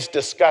minds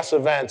discuss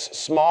events.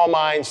 Small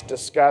minds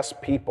discuss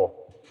people.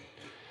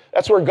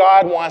 That's where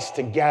God wants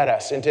to get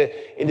us,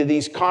 into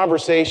these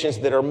conversations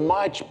that are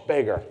much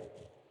bigger.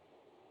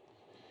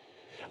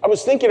 I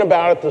was thinking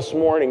about it this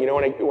morning,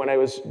 when I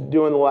was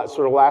doing the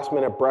sort of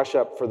last-minute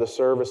brush-up for the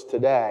service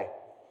today.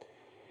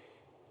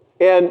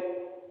 And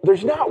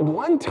there's not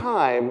one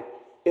time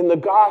in the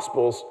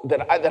Gospels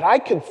that I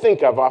could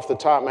think of off the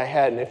top of my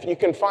head, and if you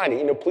can find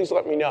it, please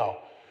let me know,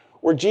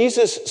 where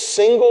Jesus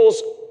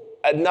singles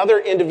another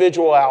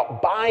individual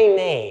out by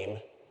name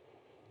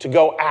to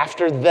go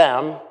after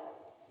them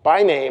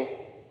by name.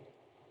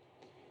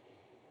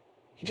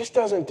 He just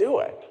doesn't do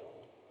it.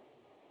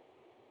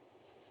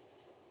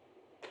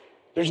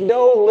 There's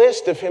no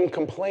list of him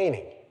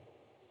complaining.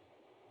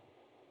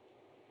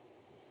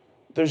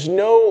 There's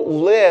no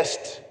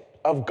list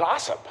of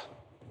gossip.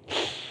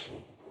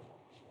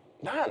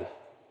 None.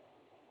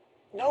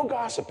 No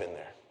gossip in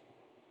there.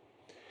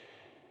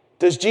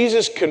 Does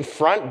Jesus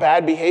confront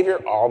bad behavior?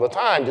 All the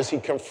time. Does he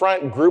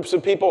confront groups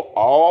of people?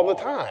 All the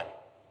time.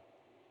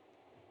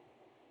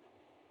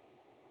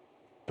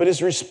 But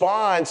his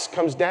response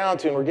comes down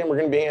to, and again, we're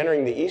going to be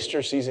entering the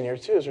Easter season here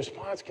too, his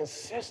response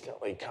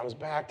consistently comes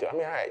back to,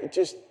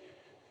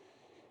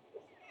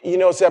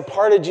 it's that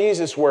part of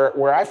Jesus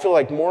where I feel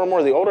like more and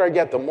more, the older I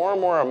get, the more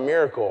and more a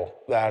miracle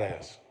that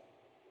is.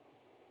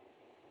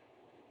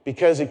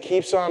 Because it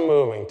keeps on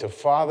moving to,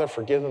 Father,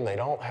 forgive them, they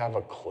don't have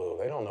a clue.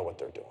 They don't know what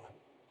they're doing.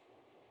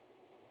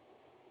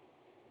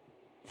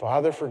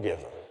 Father, forgive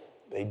them.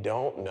 They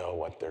don't know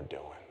what they're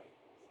doing.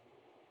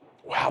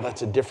 Wow,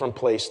 that's a different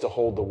place to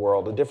hold the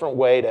world, a different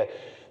way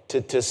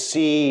to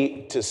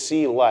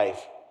see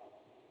life.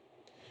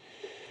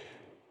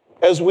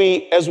 As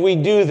we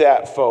do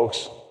that,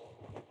 folks,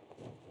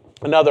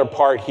 another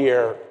part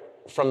here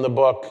from the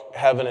book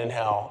Heaven and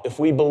Hell. If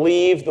we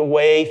believe the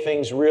way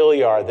things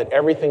really are, that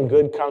everything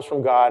good comes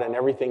from God and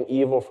everything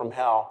evil from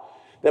hell,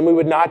 then we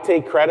would not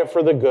take credit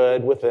for the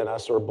good within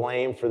us or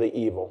blame for the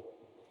evil.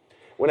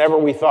 Whenever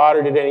we thought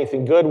or did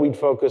anything good, we'd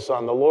focus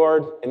on the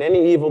Lord, and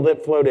any evil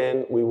that flowed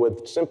in, we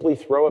would simply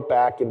throw it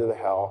back into the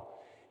hell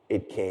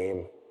it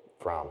came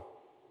from.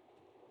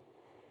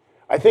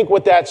 I think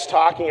what that's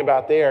talking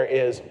about there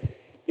is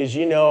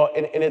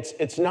and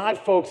it's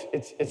not, folks,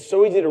 it's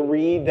so easy to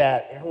read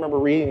that. I remember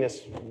reading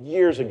this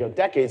years ago,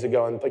 decades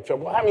ago, and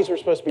well, that means we're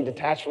supposed to be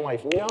detached from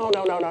life.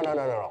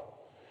 No.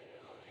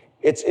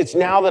 It's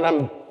now that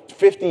I'm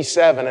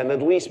 57 and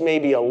at least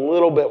maybe a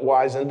little bit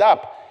wizened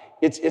up.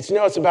 It's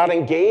about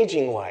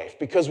engaging life,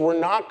 because we're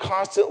not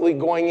constantly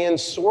going in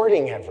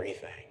sorting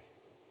everything.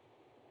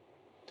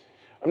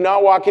 I'm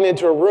not walking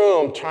into a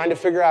room trying to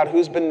figure out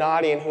who's been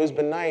naughty and who's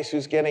been nice,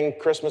 who's getting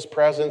Christmas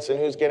presents and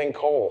who's getting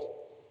coal.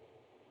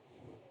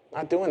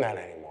 Not doing that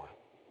anymore.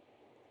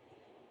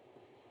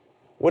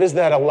 What does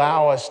that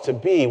allow us to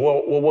be?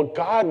 Well, what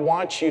God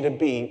wants you to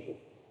be,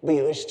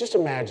 just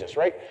imagine this,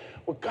 right?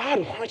 What God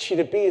wants you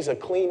to be is a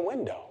clean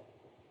window.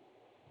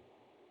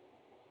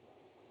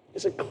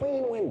 Is a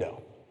clean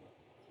window.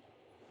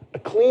 A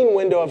clean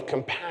window of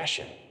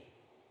compassion.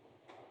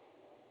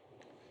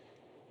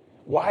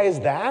 Why is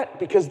that?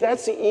 Because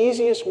that's the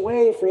easiest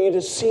way for you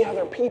to see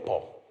other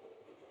people.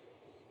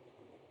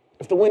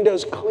 If the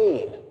window's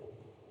clean,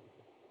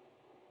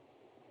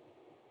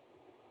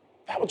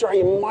 that will draw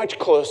you much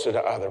closer to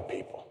other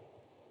people.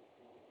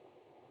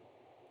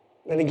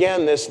 And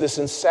again, this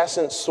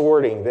incessant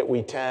sorting that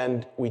we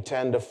tend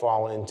to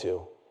fall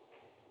into.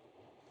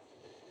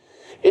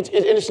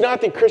 It's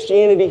not that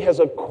Christianity has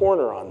a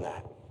corner on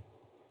that.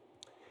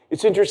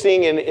 It's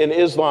interesting in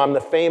Islam,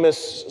 the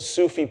famous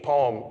Sufi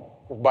poem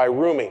by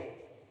Rumi,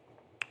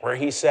 where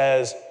he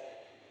says,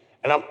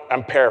 and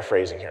I'm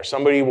paraphrasing here.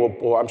 Somebody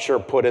will I'm sure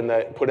put in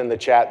the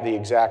chat the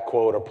exact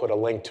quote or put a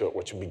link to it,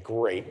 which would be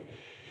great.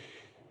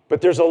 But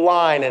there's a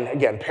line, and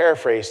again,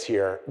 paraphrased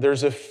here,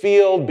 there's a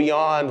field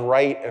beyond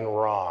right and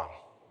wrong.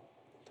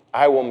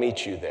 I will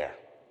meet you there.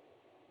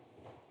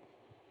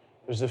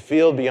 There's a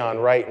field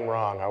beyond right and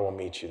wrong. I will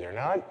meet you there.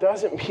 Now, that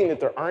doesn't mean that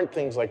there aren't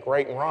things like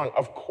right and wrong.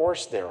 Of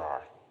course there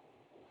are.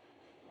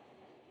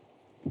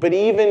 But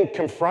even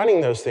confronting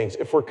those things,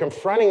 if we're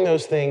confronting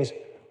those things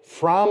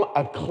from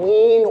a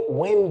clean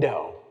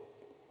window,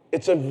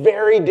 it's a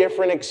very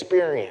different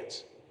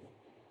experience.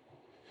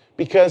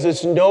 Because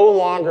it's no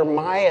longer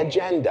my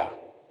agenda.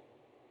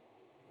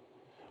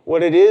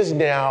 What it is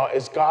now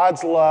is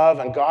God's love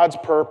and God's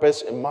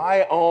purpose in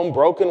my own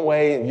broken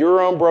way,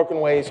 your own broken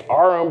ways,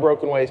 our own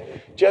broken ways,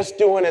 just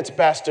doing its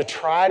best to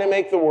try to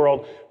make the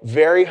world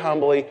very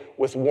humbly,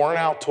 with worn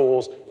out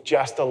tools,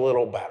 just a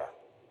little better.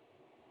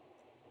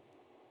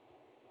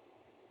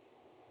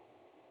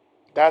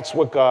 That's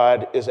what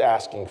God is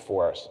asking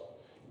for us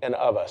and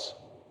of us.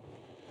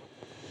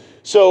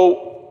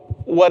 So,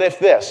 what if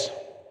this?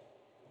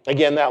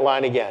 Again, that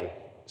line again.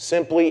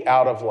 Simply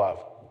out of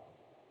love.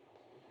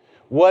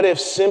 What if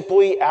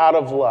simply out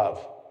of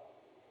love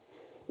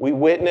we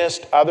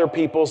witnessed other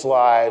people's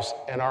lives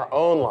and our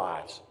own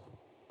lives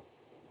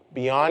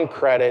beyond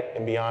credit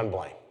and beyond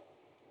blame?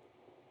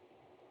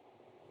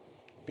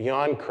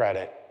 Beyond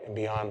credit and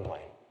beyond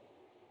blame.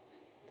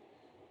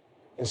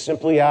 And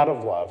simply out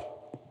of love,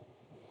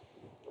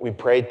 we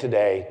prayed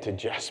today to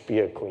just be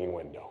a clean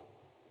window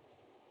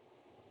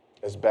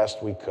as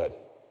best we could.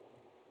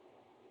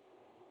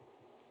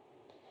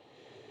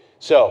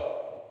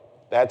 So,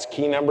 that's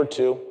key number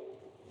 2.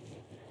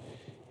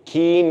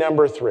 Key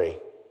number 3,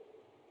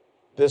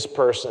 this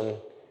person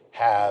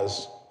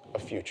has a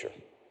future.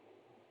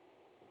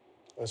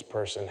 This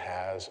person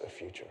has a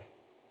future.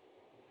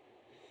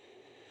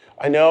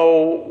 I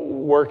know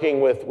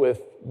working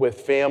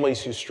with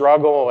families who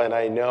struggle, and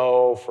I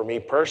know for me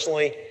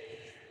personally,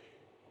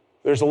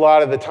 there's a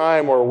lot of the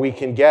time where we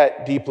can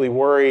get deeply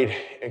worried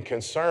and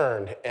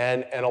concerned.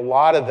 And a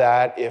lot of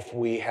that, if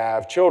we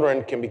have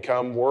children, can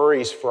become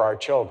worries for our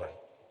children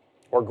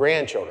or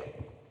grandchildren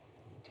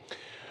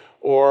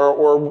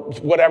or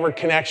whatever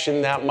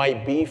connection that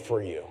might be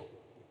for you.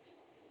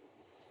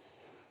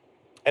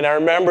 And I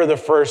remember the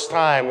first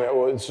time,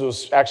 this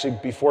was actually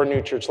before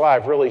New Church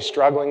Live, really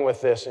struggling with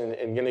this and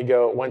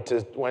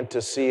went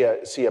to see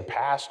a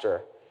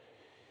pastor.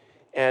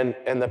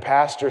 And the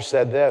pastor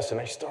said this, and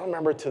I still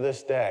remember to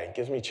this day. It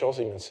gives me chills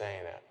even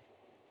saying it.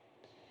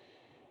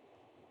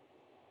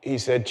 He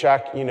said,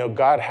 Chuck,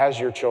 God has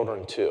your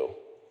children too.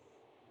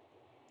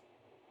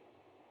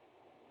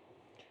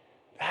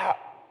 That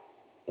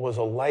was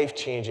a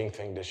life-changing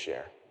thing to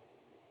share.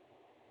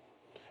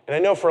 And I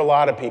know for a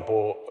lot of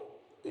people,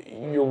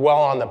 you're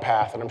well on the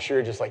path, and I'm sure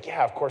you're just like,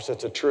 yeah, of course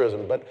it's a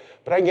truism. But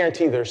I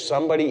guarantee there's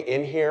somebody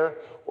in here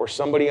or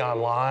somebody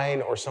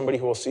online or somebody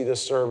who will see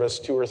this service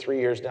 2 or 3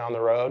 years down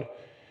the road,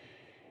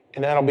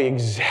 and that'll be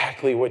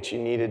exactly what you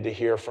needed to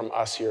hear from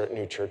us here at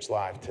New Church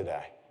Live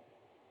today.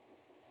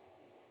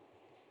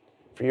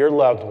 For your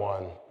loved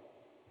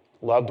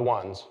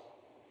ones,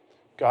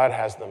 God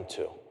has them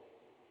too.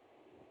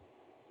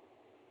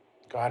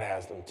 God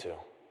has them too.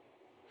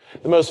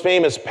 The most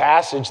famous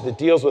passage that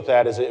deals with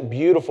that is a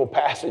beautiful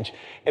passage.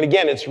 And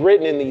again, it's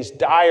written in these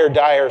dire,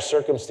 dire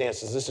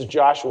circumstances. This is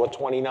Joshua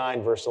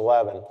 29, verse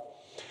 11.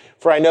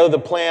 For I know the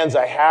plans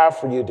I have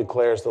for you,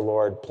 declares the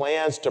Lord,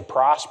 plans to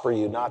prosper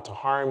you, not to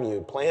harm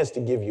you, plans to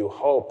give you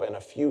hope and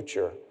a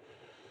future.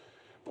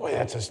 Boy,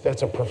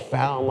 that's a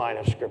profound line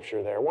of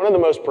scripture there. One of the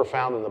most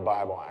profound in the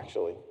Bible,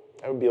 actually.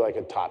 That would be like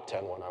a top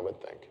 10 one, I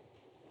would think.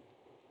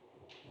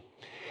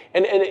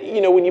 And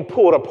when you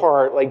pull it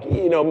apart,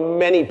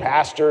 many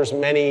pastors,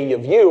 many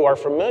of you are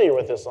familiar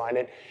with this line.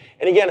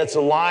 And again, it's a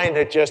line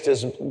that just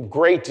as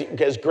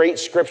great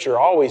scripture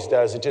always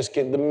does. It just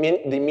the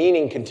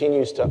meaning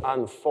continues to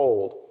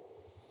unfold.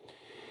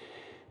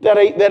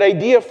 That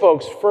idea,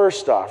 folks,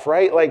 first off,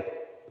 right?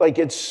 Like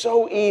it's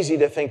so easy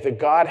to think that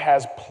God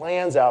has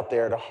plans out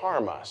there to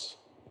harm us.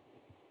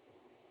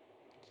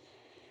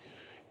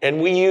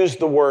 And we use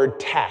the word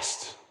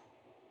test.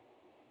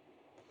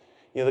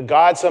 That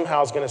God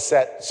somehow is going to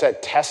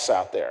set tests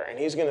out there, and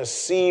he's going to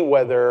see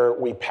whether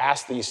we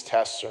pass these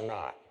tests or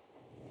not.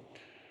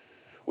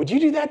 Would you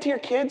do that to your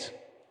kids?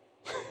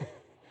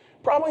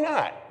 Probably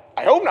not.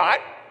 I hope not.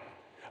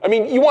 I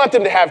mean, you want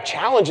them to have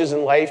challenges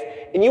in life,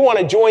 and you want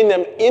to join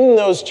them in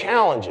those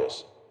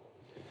challenges.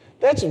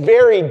 That's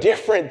very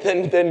different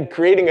than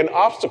creating an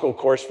obstacle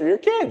course for your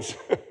kids.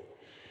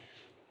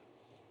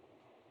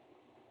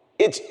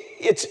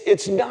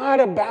 It's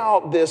not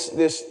about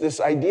this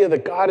idea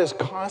that God is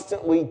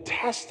constantly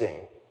testing.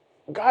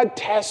 God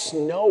tests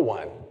no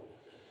one.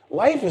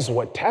 Life is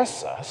what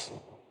tests us.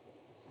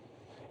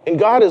 And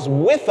God is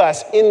with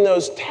us in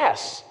those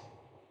tests.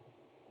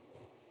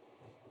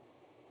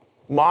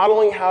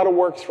 modeling how to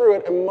work through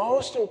it, and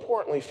most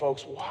importantly,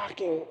 folks,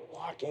 walking,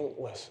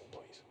 listen,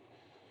 please,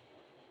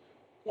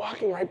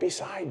 walking right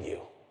beside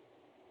you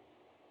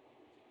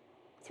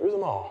through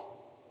them all.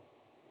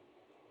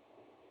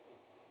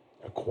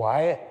 A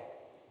quiet,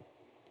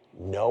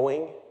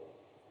 knowing,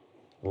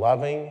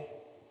 loving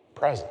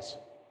presence.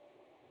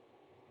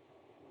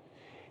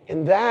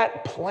 In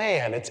that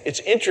plan, it's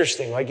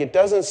interesting, like it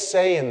doesn't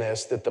say in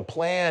this that the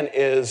plan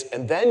is,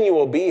 and then you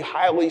will be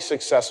highly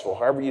successful,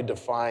 however you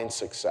define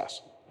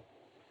success.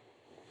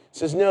 It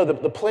says, no,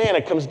 the plan,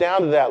 it comes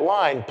down to that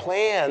line.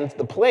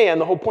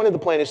 The whole point of the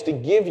plan is to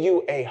give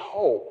you a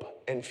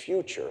hope and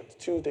future, the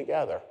two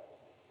together.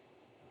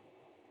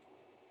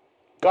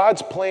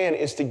 God's plan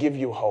is to give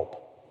you hope.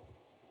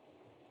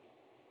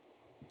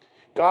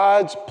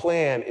 God's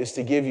plan is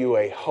to give you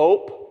a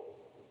hopeful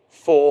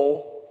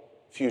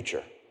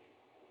future.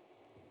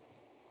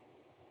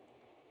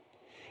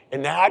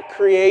 And that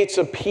creates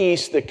a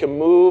peace that can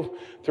move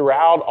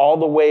throughout all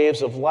the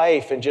waves of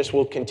life and just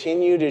will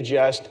continue to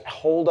just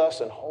hold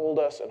us and hold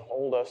us and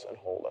hold us and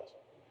hold us.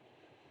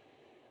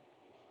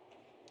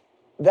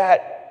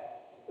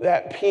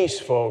 That peace,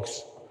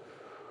 folks,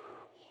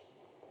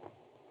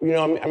 you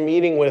know, I'm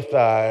meeting with,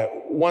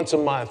 once a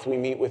month we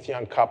meet with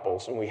young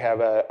couples, and we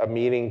have a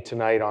meeting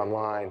tonight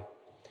online. And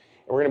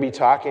we're going to be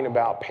talking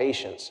about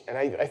patience. And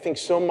I think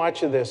so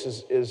much of this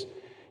is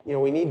you know,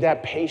 we need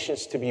that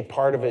patience to be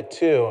part of it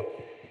too.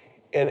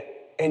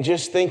 And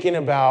just thinking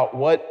about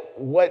what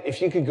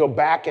if you could go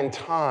back in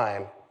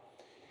time,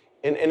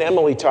 and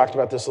Emily talked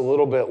about this a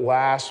little bit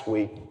last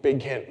week,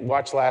 big hint,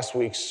 watch last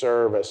week's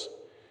service.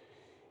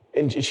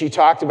 And she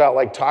talked about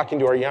like talking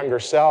to our younger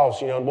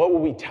selves, you know, and what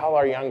would we tell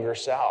our younger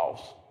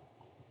selves?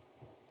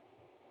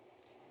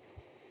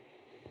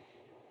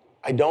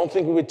 I don't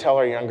think we would tell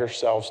our younger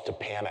selves to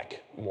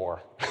panic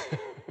more. I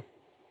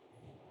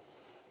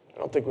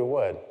don't think we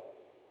would.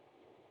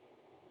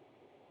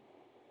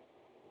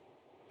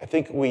 I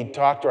think we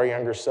talk to our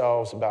younger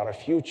selves about a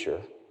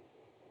future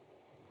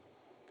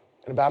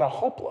and about how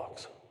hope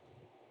looks.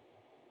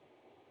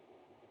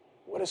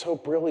 What does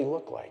hope really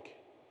look like?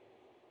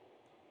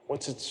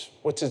 What's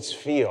its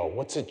feel?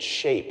 What's its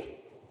shape?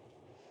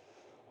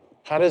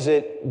 How does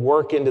it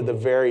work into the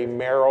very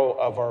marrow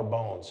of our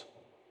bones?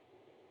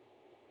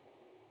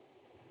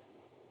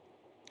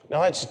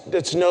 Now,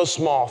 that's no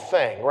small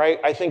thing, right?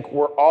 I think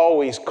we're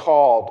always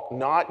called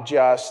not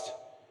just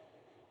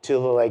to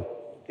like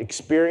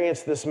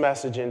experience this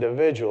message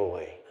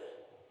individually,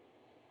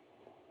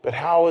 but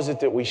how is it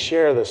that we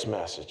share this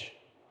message?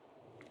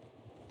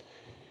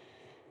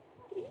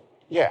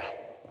 Yeah,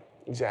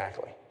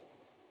 exactly.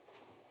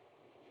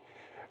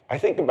 I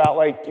think about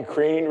like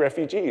Ukrainian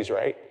refugees,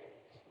 right?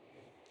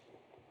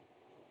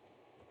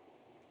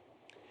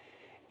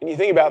 And you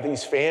think about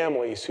these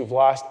families who've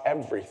lost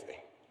everything.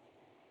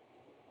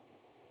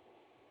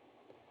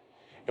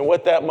 And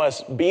what that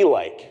must be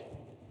like.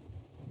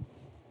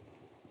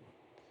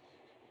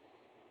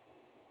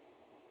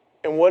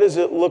 And what does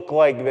it look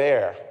like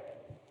there?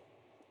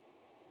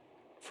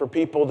 For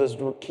people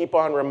to keep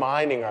on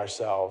reminding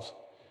ourselves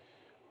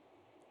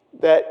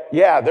that,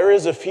 yeah, there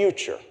is a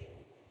future.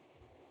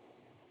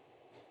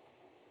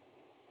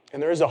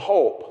 And there is a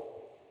hope.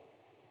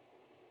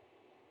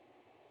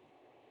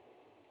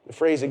 The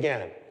phrase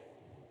again.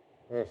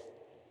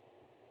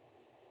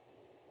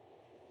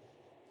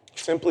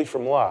 Simply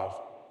from love.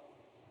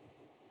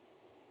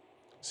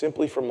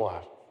 Simply from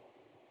love.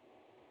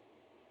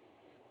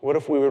 What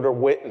if we were to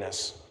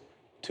witness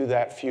to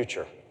that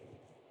future?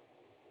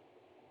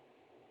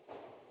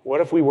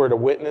 What if we were to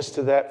witness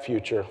to that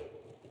future?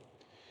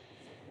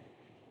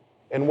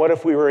 And what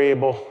if we were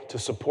able to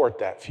support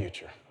that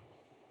future?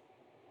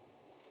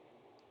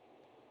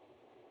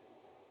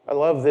 I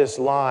love this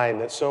line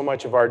that so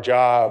much of our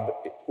job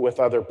with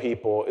other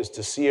people is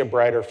to see a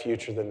brighter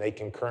future than they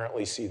can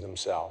currently see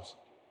themselves.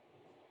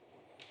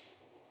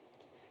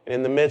 And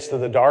in the midst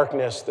of the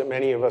darkness that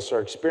many of us are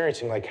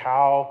experiencing, like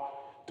how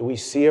do we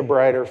see a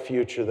brighter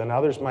future than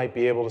others might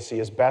be able to see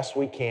as best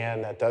we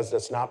can?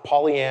 That's not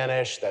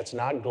Pollyannish, that's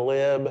not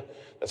glib,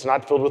 that's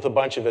not filled with a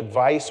bunch of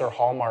advice or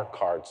Hallmark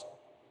cards.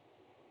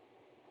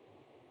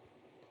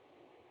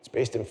 It's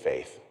based in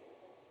faith.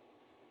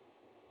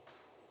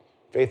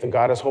 Faith that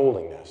God is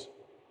holding this.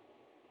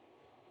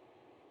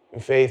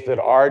 And faith that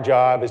our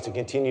job is to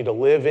continue to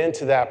live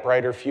into that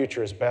brighter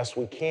future as best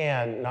we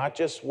can, not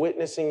just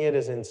witnessing it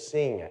as in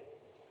seeing it,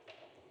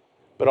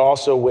 but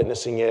also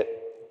witnessing it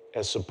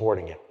as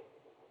supporting it.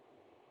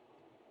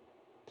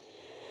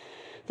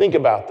 Think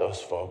about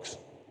those, folks.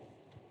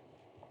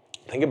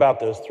 Think about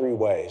those three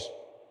ways.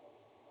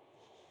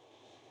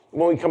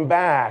 When we come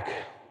back,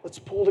 let's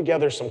pull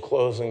together some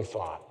closing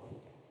thought.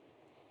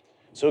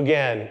 So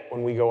again,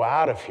 when we go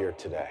out of here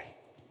today,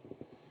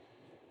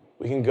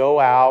 we can go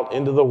out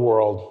into the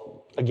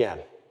world again,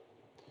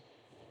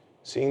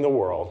 seeing the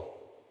world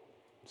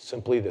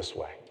simply this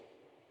way,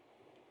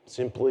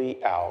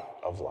 simply out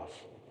of love.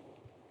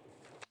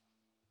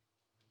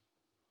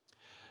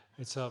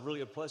 It's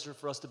really a pleasure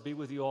for us to be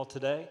with you all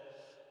today,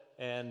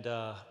 and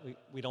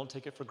we don't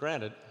take it for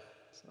granted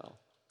So.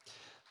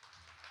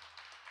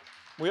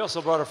 We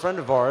also brought a friend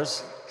of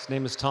ours. His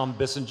name is Tom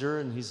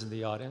Bissinger, and he's in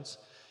the audience.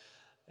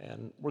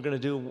 And we're going to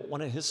do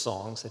one of his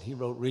songs that he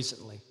wrote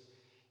recently.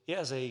 He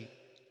has a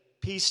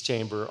peace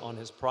chamber on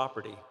his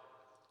property,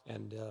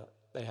 and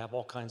they have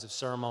all kinds of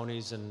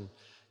ceremonies and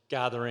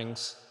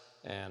gatherings,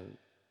 and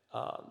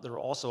there are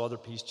also other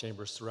peace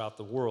chambers throughout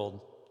the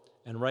world.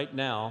 And right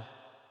now,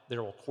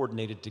 they're all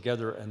coordinated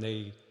together, and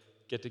they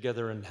get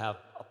together and have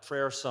a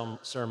prayer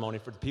ceremony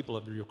for the people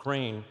of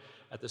Ukraine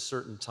at this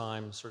certain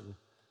time, certain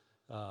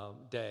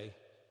day.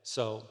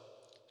 So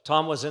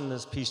Tom was in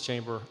this peace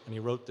chamber, and he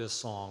wrote this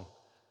song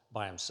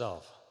by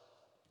himself.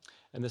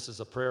 And this is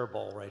a prayer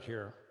bowl right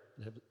here.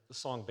 The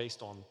song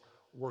based on,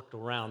 worked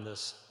around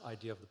this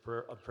idea of the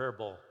prayer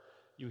bowl.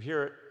 You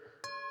hear it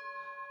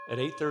at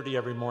 8:30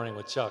 every morning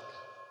with Chuck.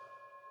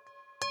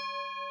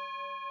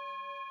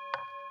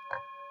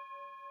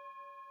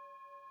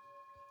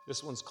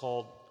 This one's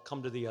called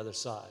Come to the Other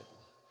Side.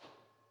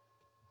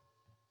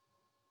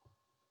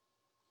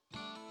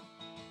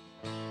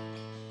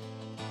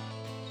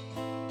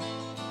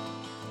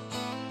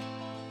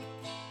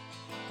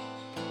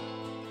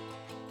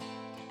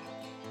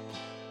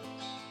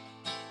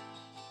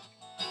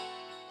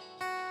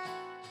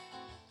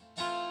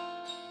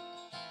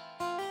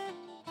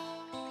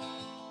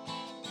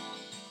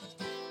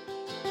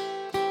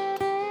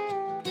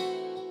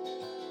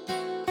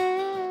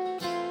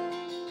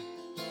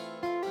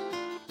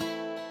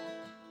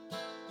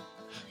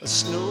 A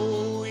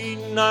snowy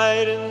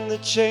night in the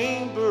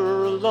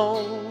chamber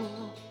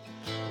alone,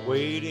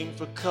 waiting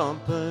for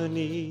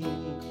company.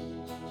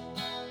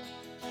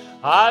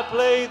 I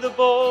play the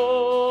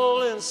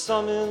bowl and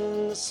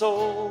summon the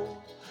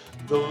soul,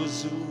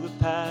 those who have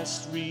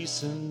passed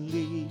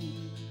recently.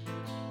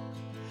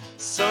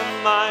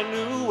 Some I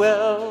knew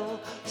well,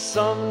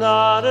 some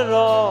not at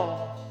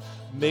all,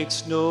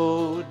 makes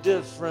no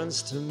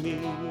difference to me.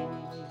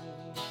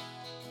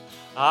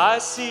 I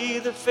see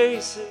the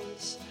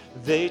faces,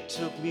 they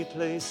took me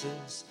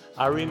places,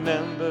 I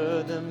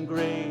remember them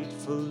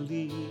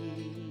gratefully.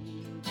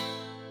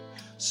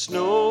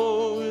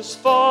 Snow is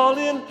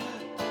falling,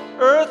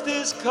 earth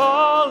is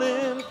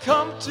calling,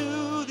 come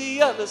to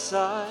the other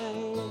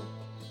side.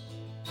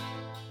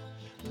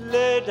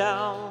 Lay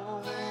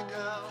down,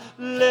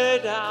 lay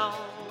down,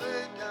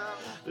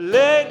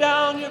 lay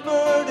down your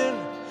burden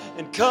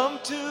and come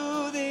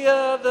to the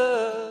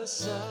other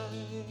side.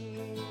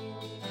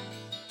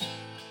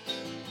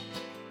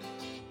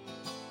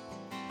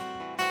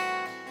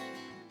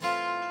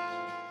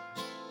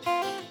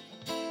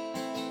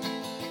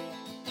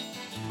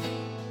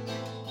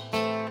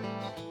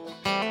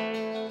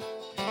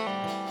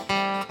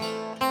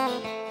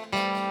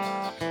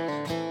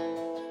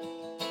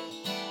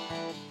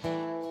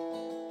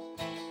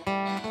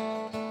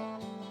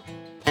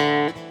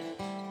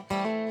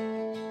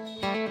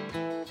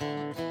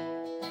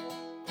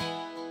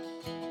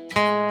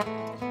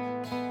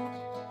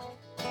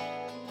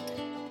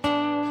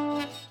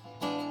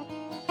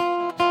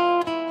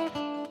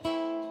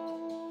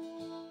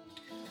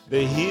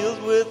 They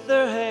healed with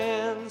their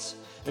hands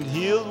and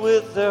healed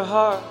with their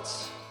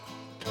hearts.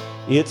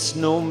 It's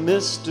no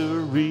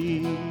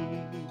mystery.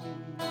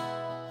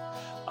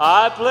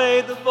 I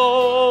played the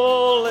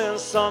bowl and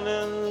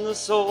summoned the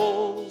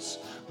souls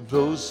of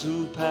those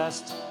who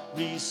passed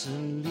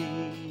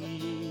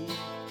recently.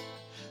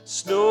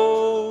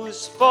 Snow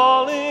is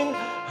falling,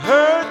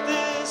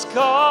 earth is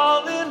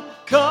calling,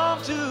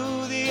 come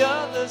to the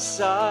other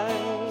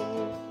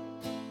side.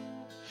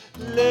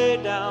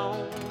 Lay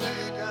down,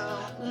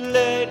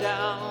 lay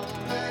down,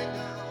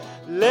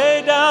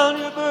 lay down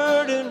your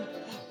burden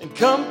and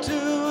come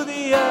to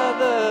the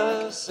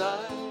other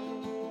side.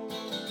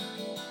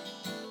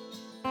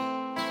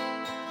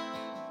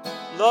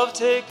 Love,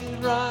 take me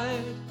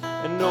right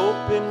and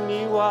open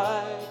me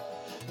wide.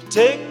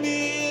 Take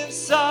me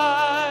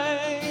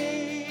inside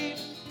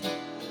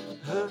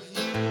of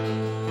you.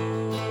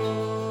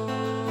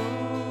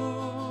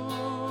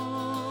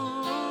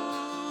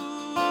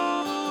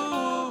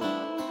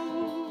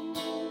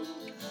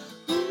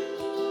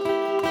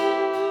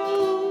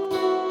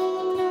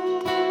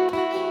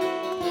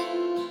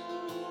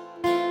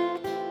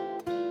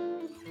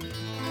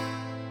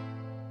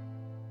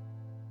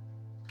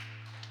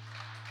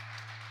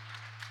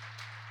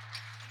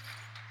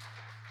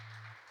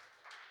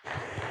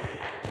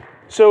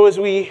 So as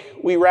we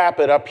wrap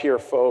it up here,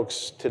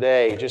 folks,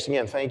 today, just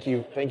again, thank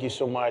you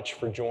so much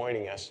for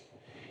joining us.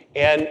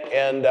 And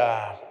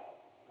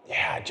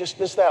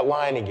just that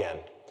line again.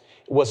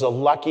 It was a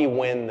lucky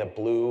wind that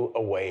blew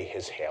away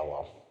his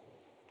halo.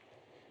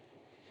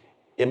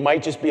 It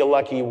might just be a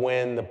lucky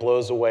wind that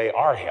blows away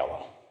our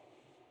halo.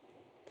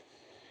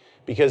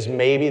 Because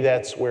maybe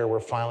that's where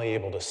we're finally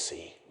able to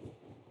see.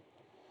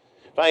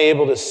 Finally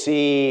able to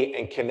see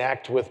and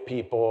connect with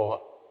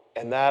people.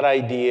 And that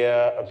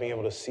idea of being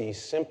able to see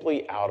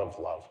simply out of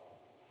love.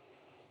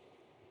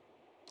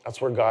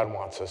 That's where God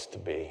wants us to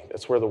be.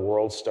 That's where the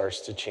world starts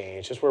to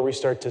change. That's where we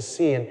start to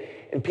see.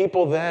 And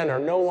people then are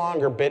no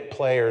longer bit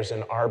players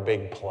in our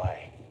big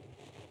play.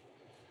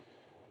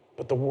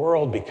 But the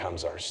world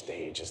becomes our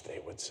stage, as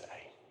they would say.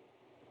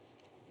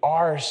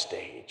 Our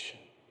stage.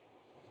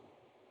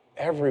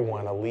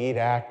 Everyone, a lead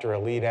actor, a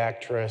lead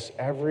actress,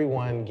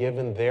 everyone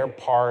given their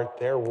part,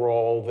 their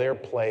role, their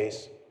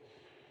place.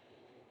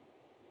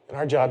 And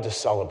our job to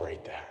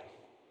celebrate that,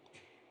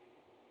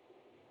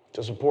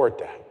 to support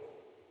that,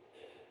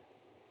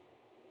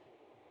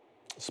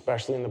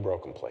 especially in the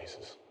broken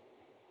places.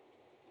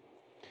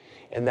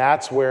 And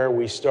that's where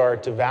we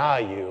start to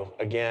value,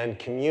 again,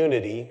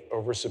 community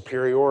over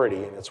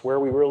superiority. And it's where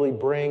we really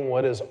bring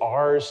what is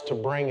ours to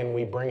bring, and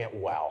we bring it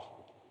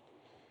well.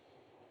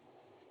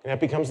 And that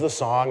becomes the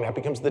song, that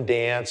becomes the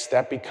dance,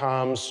 that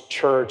becomes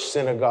church,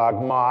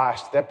 synagogue,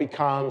 mosque, that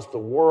becomes the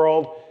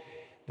world.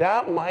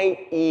 That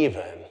might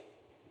even,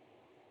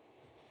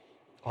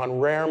 on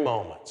rare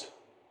moments,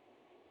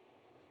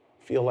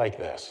 feel like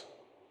this.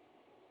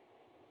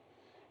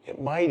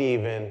 It might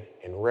even,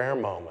 in rare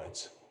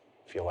moments,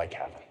 feel like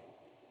heaven.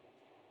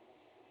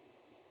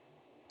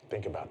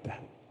 Think about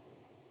that.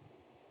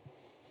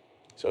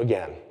 So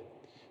again,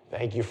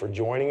 thank you for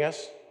joining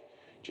us.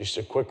 Just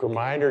a quick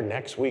reminder,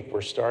 next week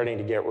we're starting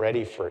to get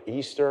ready for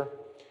Easter.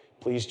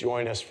 Please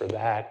join us for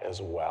that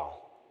as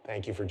well.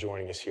 Thank you for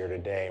joining us here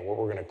today. And what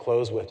we're going to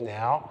close with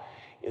now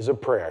is a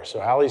prayer.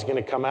 So Allie's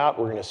going to come out.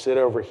 We're going to sit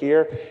over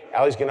here.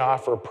 Allie's going to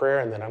offer a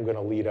prayer, and then I'm going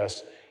to lead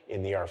us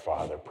in the Our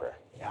Father prayer.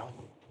 Allie?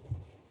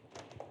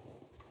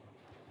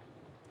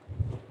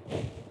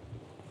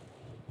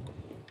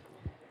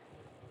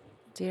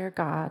 Dear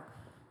God,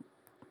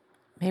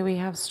 may we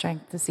have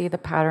strength to see the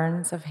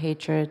patterns of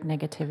hatred,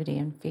 negativity,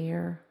 and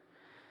fear.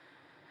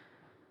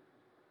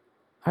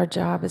 Our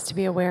job is to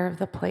be aware of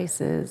the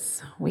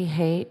places we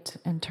hate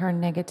and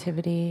turn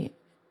negativity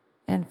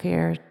and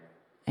fear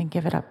and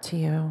give it up to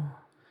you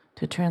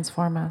to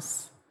transform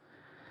us,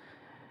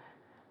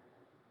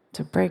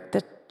 to break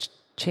the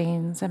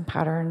chains and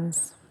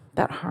patterns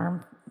that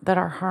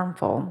are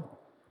harmful.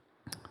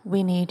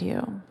 We need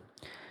you.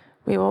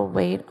 We will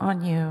wait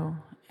on you,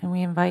 and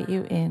we invite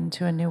you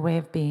into a new way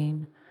of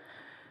being.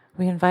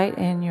 We invite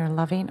in your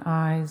loving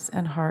eyes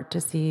and heart to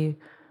see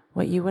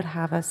what you would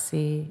have us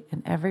see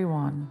in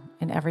everyone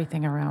and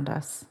everything around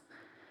us.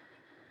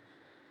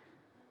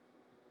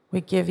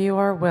 We give you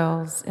our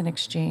wills in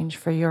exchange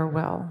for your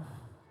will,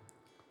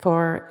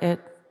 for it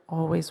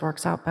always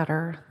works out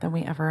better than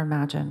we ever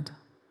imagined.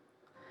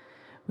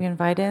 We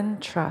invite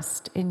in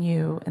trust in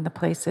you in the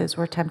places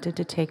we're tempted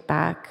to take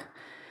back,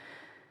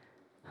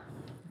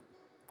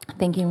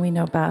 thinking we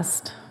know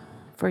best,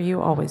 for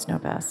you always know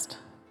best.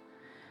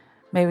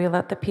 May we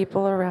let the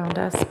people around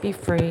us be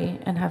free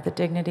and have the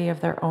dignity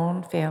of their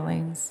own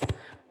failings.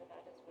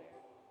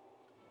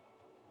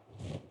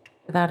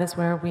 That is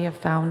where we have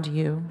found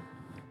you.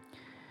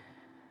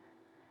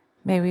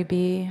 May we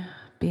be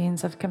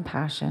beings of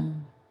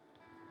compassion,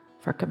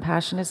 for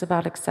compassion is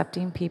about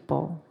accepting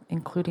people,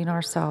 including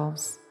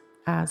ourselves,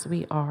 as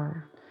we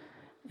are,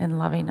 and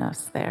loving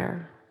us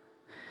there,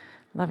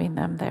 loving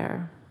them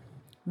there.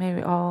 May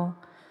we all,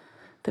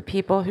 the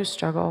people who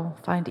struggle,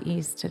 find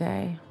ease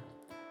today.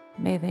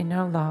 May they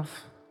know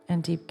love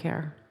and deep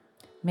care.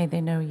 May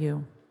they know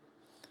you.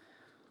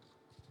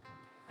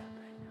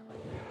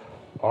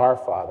 Our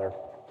Father,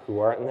 who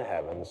art in the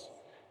heavens,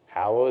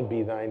 hallowed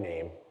be thy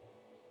name.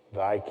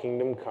 Thy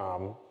kingdom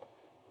come,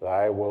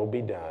 thy will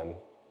be done,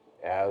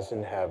 as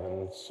in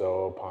heaven,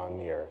 so upon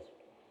the earth.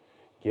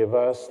 Give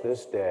us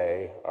this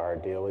day our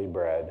daily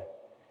bread,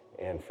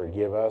 and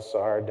forgive us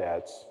our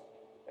debts,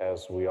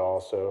 as we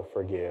also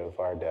forgive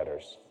our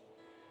debtors.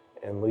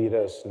 And lead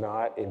us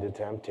not into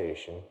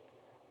temptation,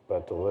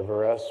 but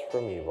deliver us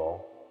from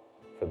evil.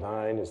 For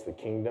thine is the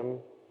kingdom,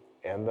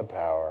 and the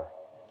power,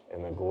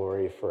 and the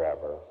glory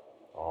forever.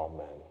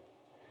 Amen.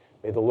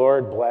 May the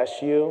Lord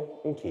bless you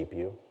and keep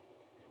you.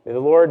 May the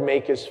Lord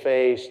make his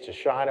face to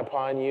shine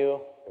upon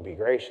you and be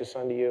gracious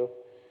unto you.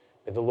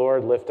 May the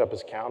Lord lift up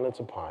his countenance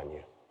upon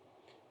you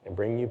and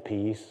bring you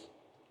peace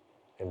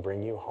and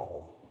bring you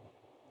home.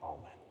 Amen.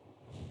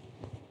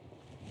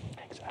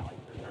 Thanks, Allie.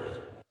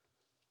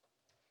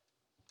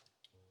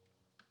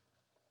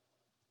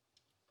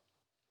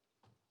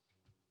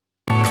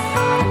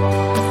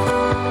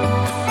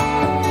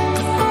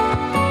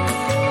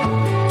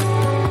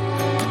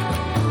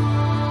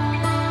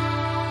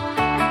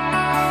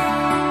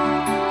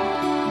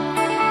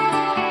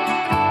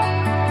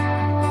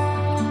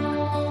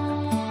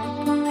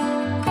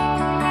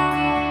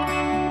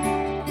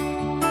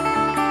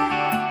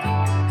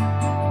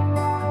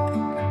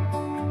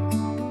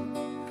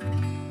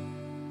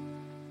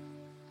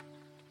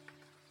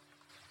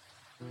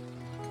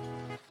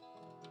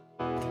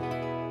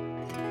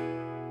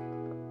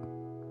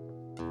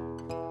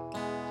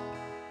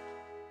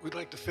 We'd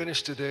like to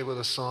finish today with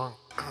a song.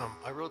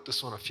 I wrote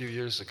this one a few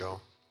years ago.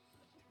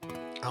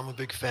 I'm a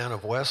big fan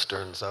of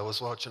Westerns. I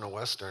was watching a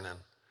Western, and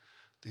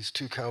these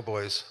two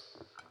cowboys,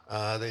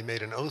 they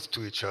made an oath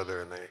to each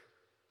other, and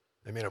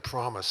they made a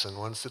promise, and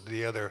one said to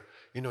the other,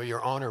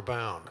 you're honor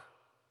bound.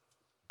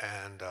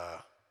 And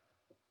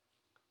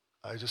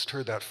I just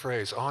heard that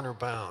phrase, honor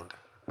bound,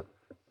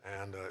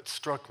 and it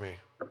struck me.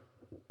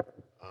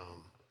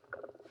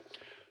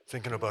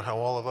 thinking about how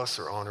all of us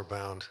are honor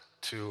bound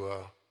to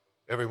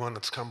everyone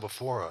that's come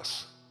before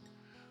us,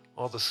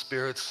 all the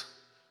spirits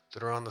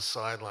that are on the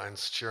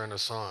sidelines cheering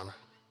us on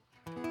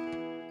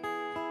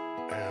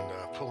and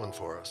pulling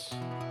for us,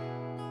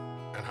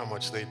 and how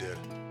much they did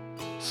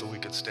so we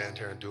could stand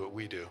here and do what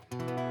we do.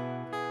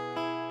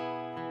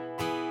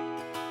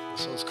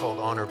 This one's called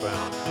Honor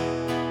Bound.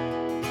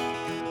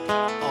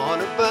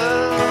 Honor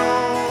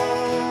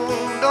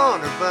bound,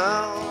 honor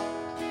bound.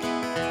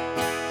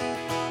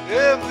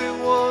 Every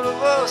one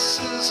of us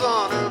is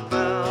honor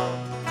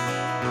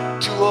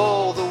bound to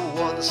all the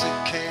ones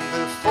that came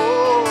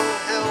before and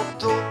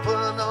helped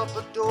open up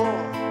a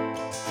door.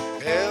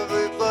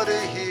 Everybody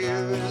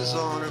here is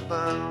honor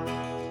bound.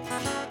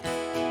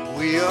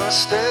 We are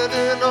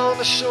standing on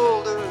the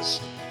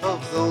shoulders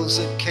of those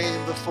that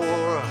came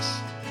before us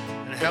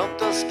and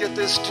helped us get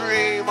this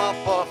dream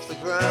up off the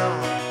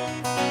ground.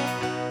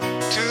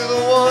 To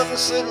the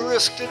ones that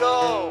risked it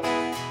all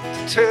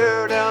to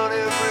tear down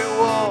every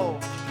wall,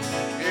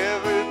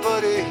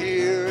 everybody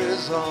here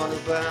is honor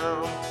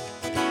bound.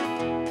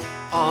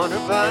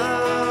 Honor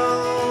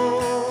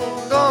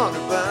bound,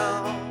 honor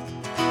bound.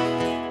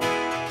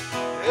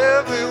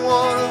 Every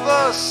one of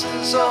us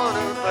is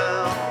honor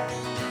bound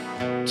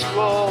to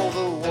all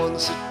the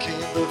ones that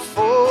came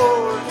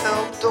before and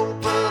helped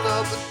open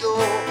up a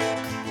door.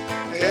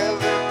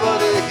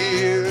 Everybody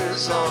here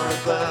is honor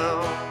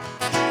bound.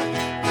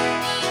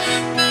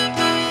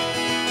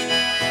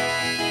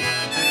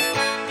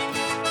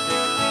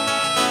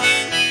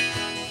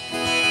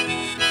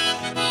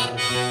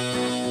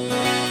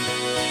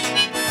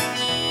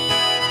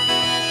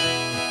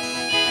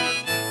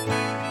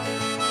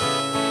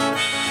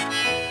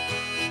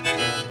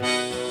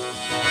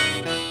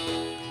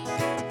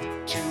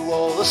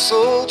 The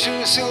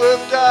soldiers who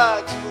have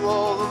died, to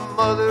all the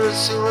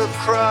mothers who have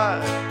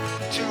cried,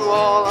 to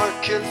all our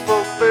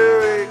kinfolk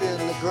buried in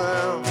the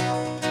ground.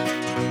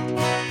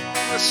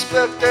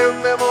 Respect their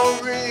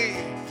memory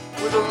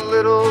with a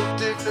little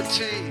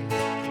dignity,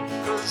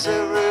 'cause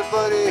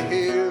everybody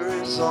here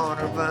is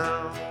honor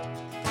bound.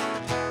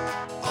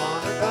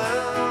 Honor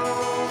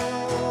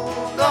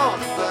bound,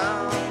 honor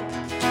bound.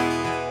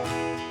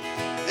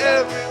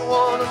 Every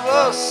one of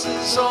us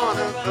is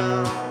honor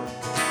bound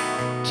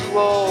to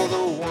all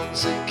the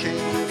ones that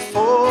came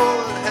before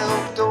and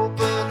helped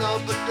open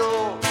up a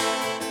door.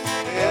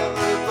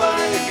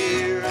 Everybody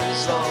here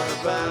is honor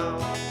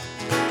bound.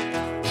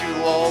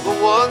 To all the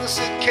ones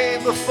that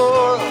came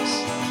before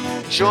us,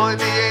 join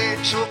the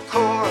angel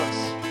chorus.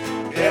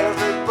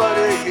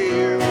 Everybody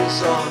here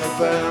is honor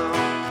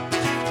bound.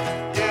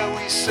 Yeah,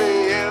 we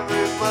say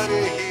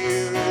everybody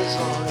here is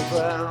honor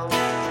bound.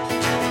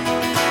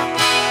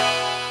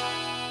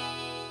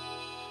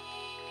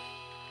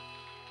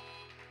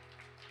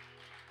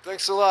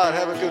 Thanks a lot.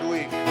 Have a good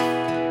week.